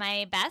one of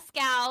my best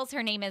gals.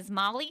 Her name is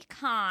Molly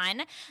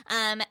Kahn,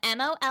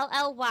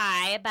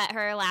 Molly, but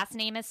her last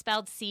name is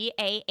spelled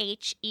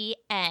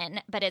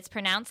Cahen, but it's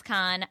pronounced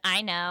Kahn.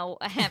 I know,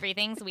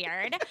 everything's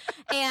weird.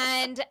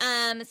 And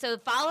so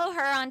follow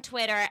her on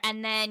Twitter,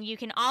 and then you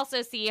can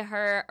also see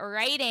her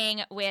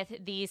writing with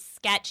the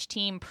sketch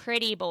team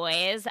Pretty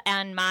Boys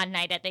on Mod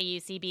Night at the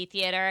UCB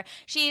Theater.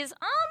 She's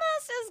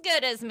almost as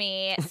good as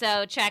me,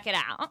 so check it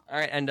out. All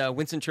right, and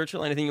Winston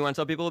Churchill, anything you want to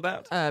tell people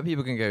about?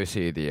 People can go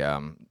see the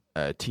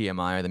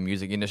TMI, the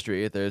music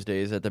industry,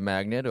 Thursdays at the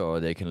Magnet, or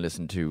they can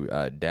listen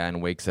to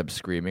Dan Wakes Up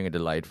Screaming, a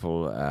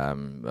delightful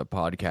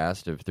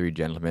podcast of three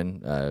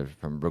gentlemen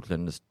from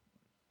Brooklyn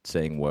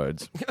saying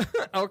words.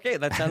 Okay,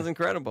 that sounds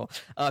incredible.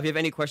 If you have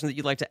any questions that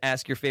you'd like to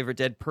ask your favorite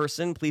dead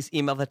person, please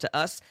email that to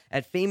us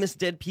at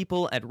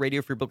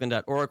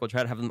famousdeadpeople@radiofreebrooklyn.org. We'll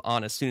try to have them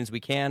on as soon as we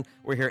can.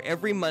 We're here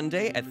every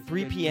Monday at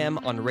 3 p.m.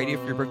 on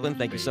Radio Free Brooklyn.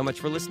 Thank you so much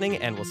for listening,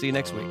 and we'll see you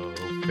next week.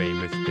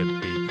 Famous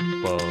dead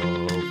people,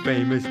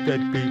 famous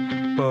dead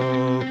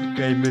people,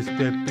 famous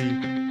dead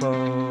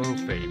people,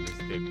 famous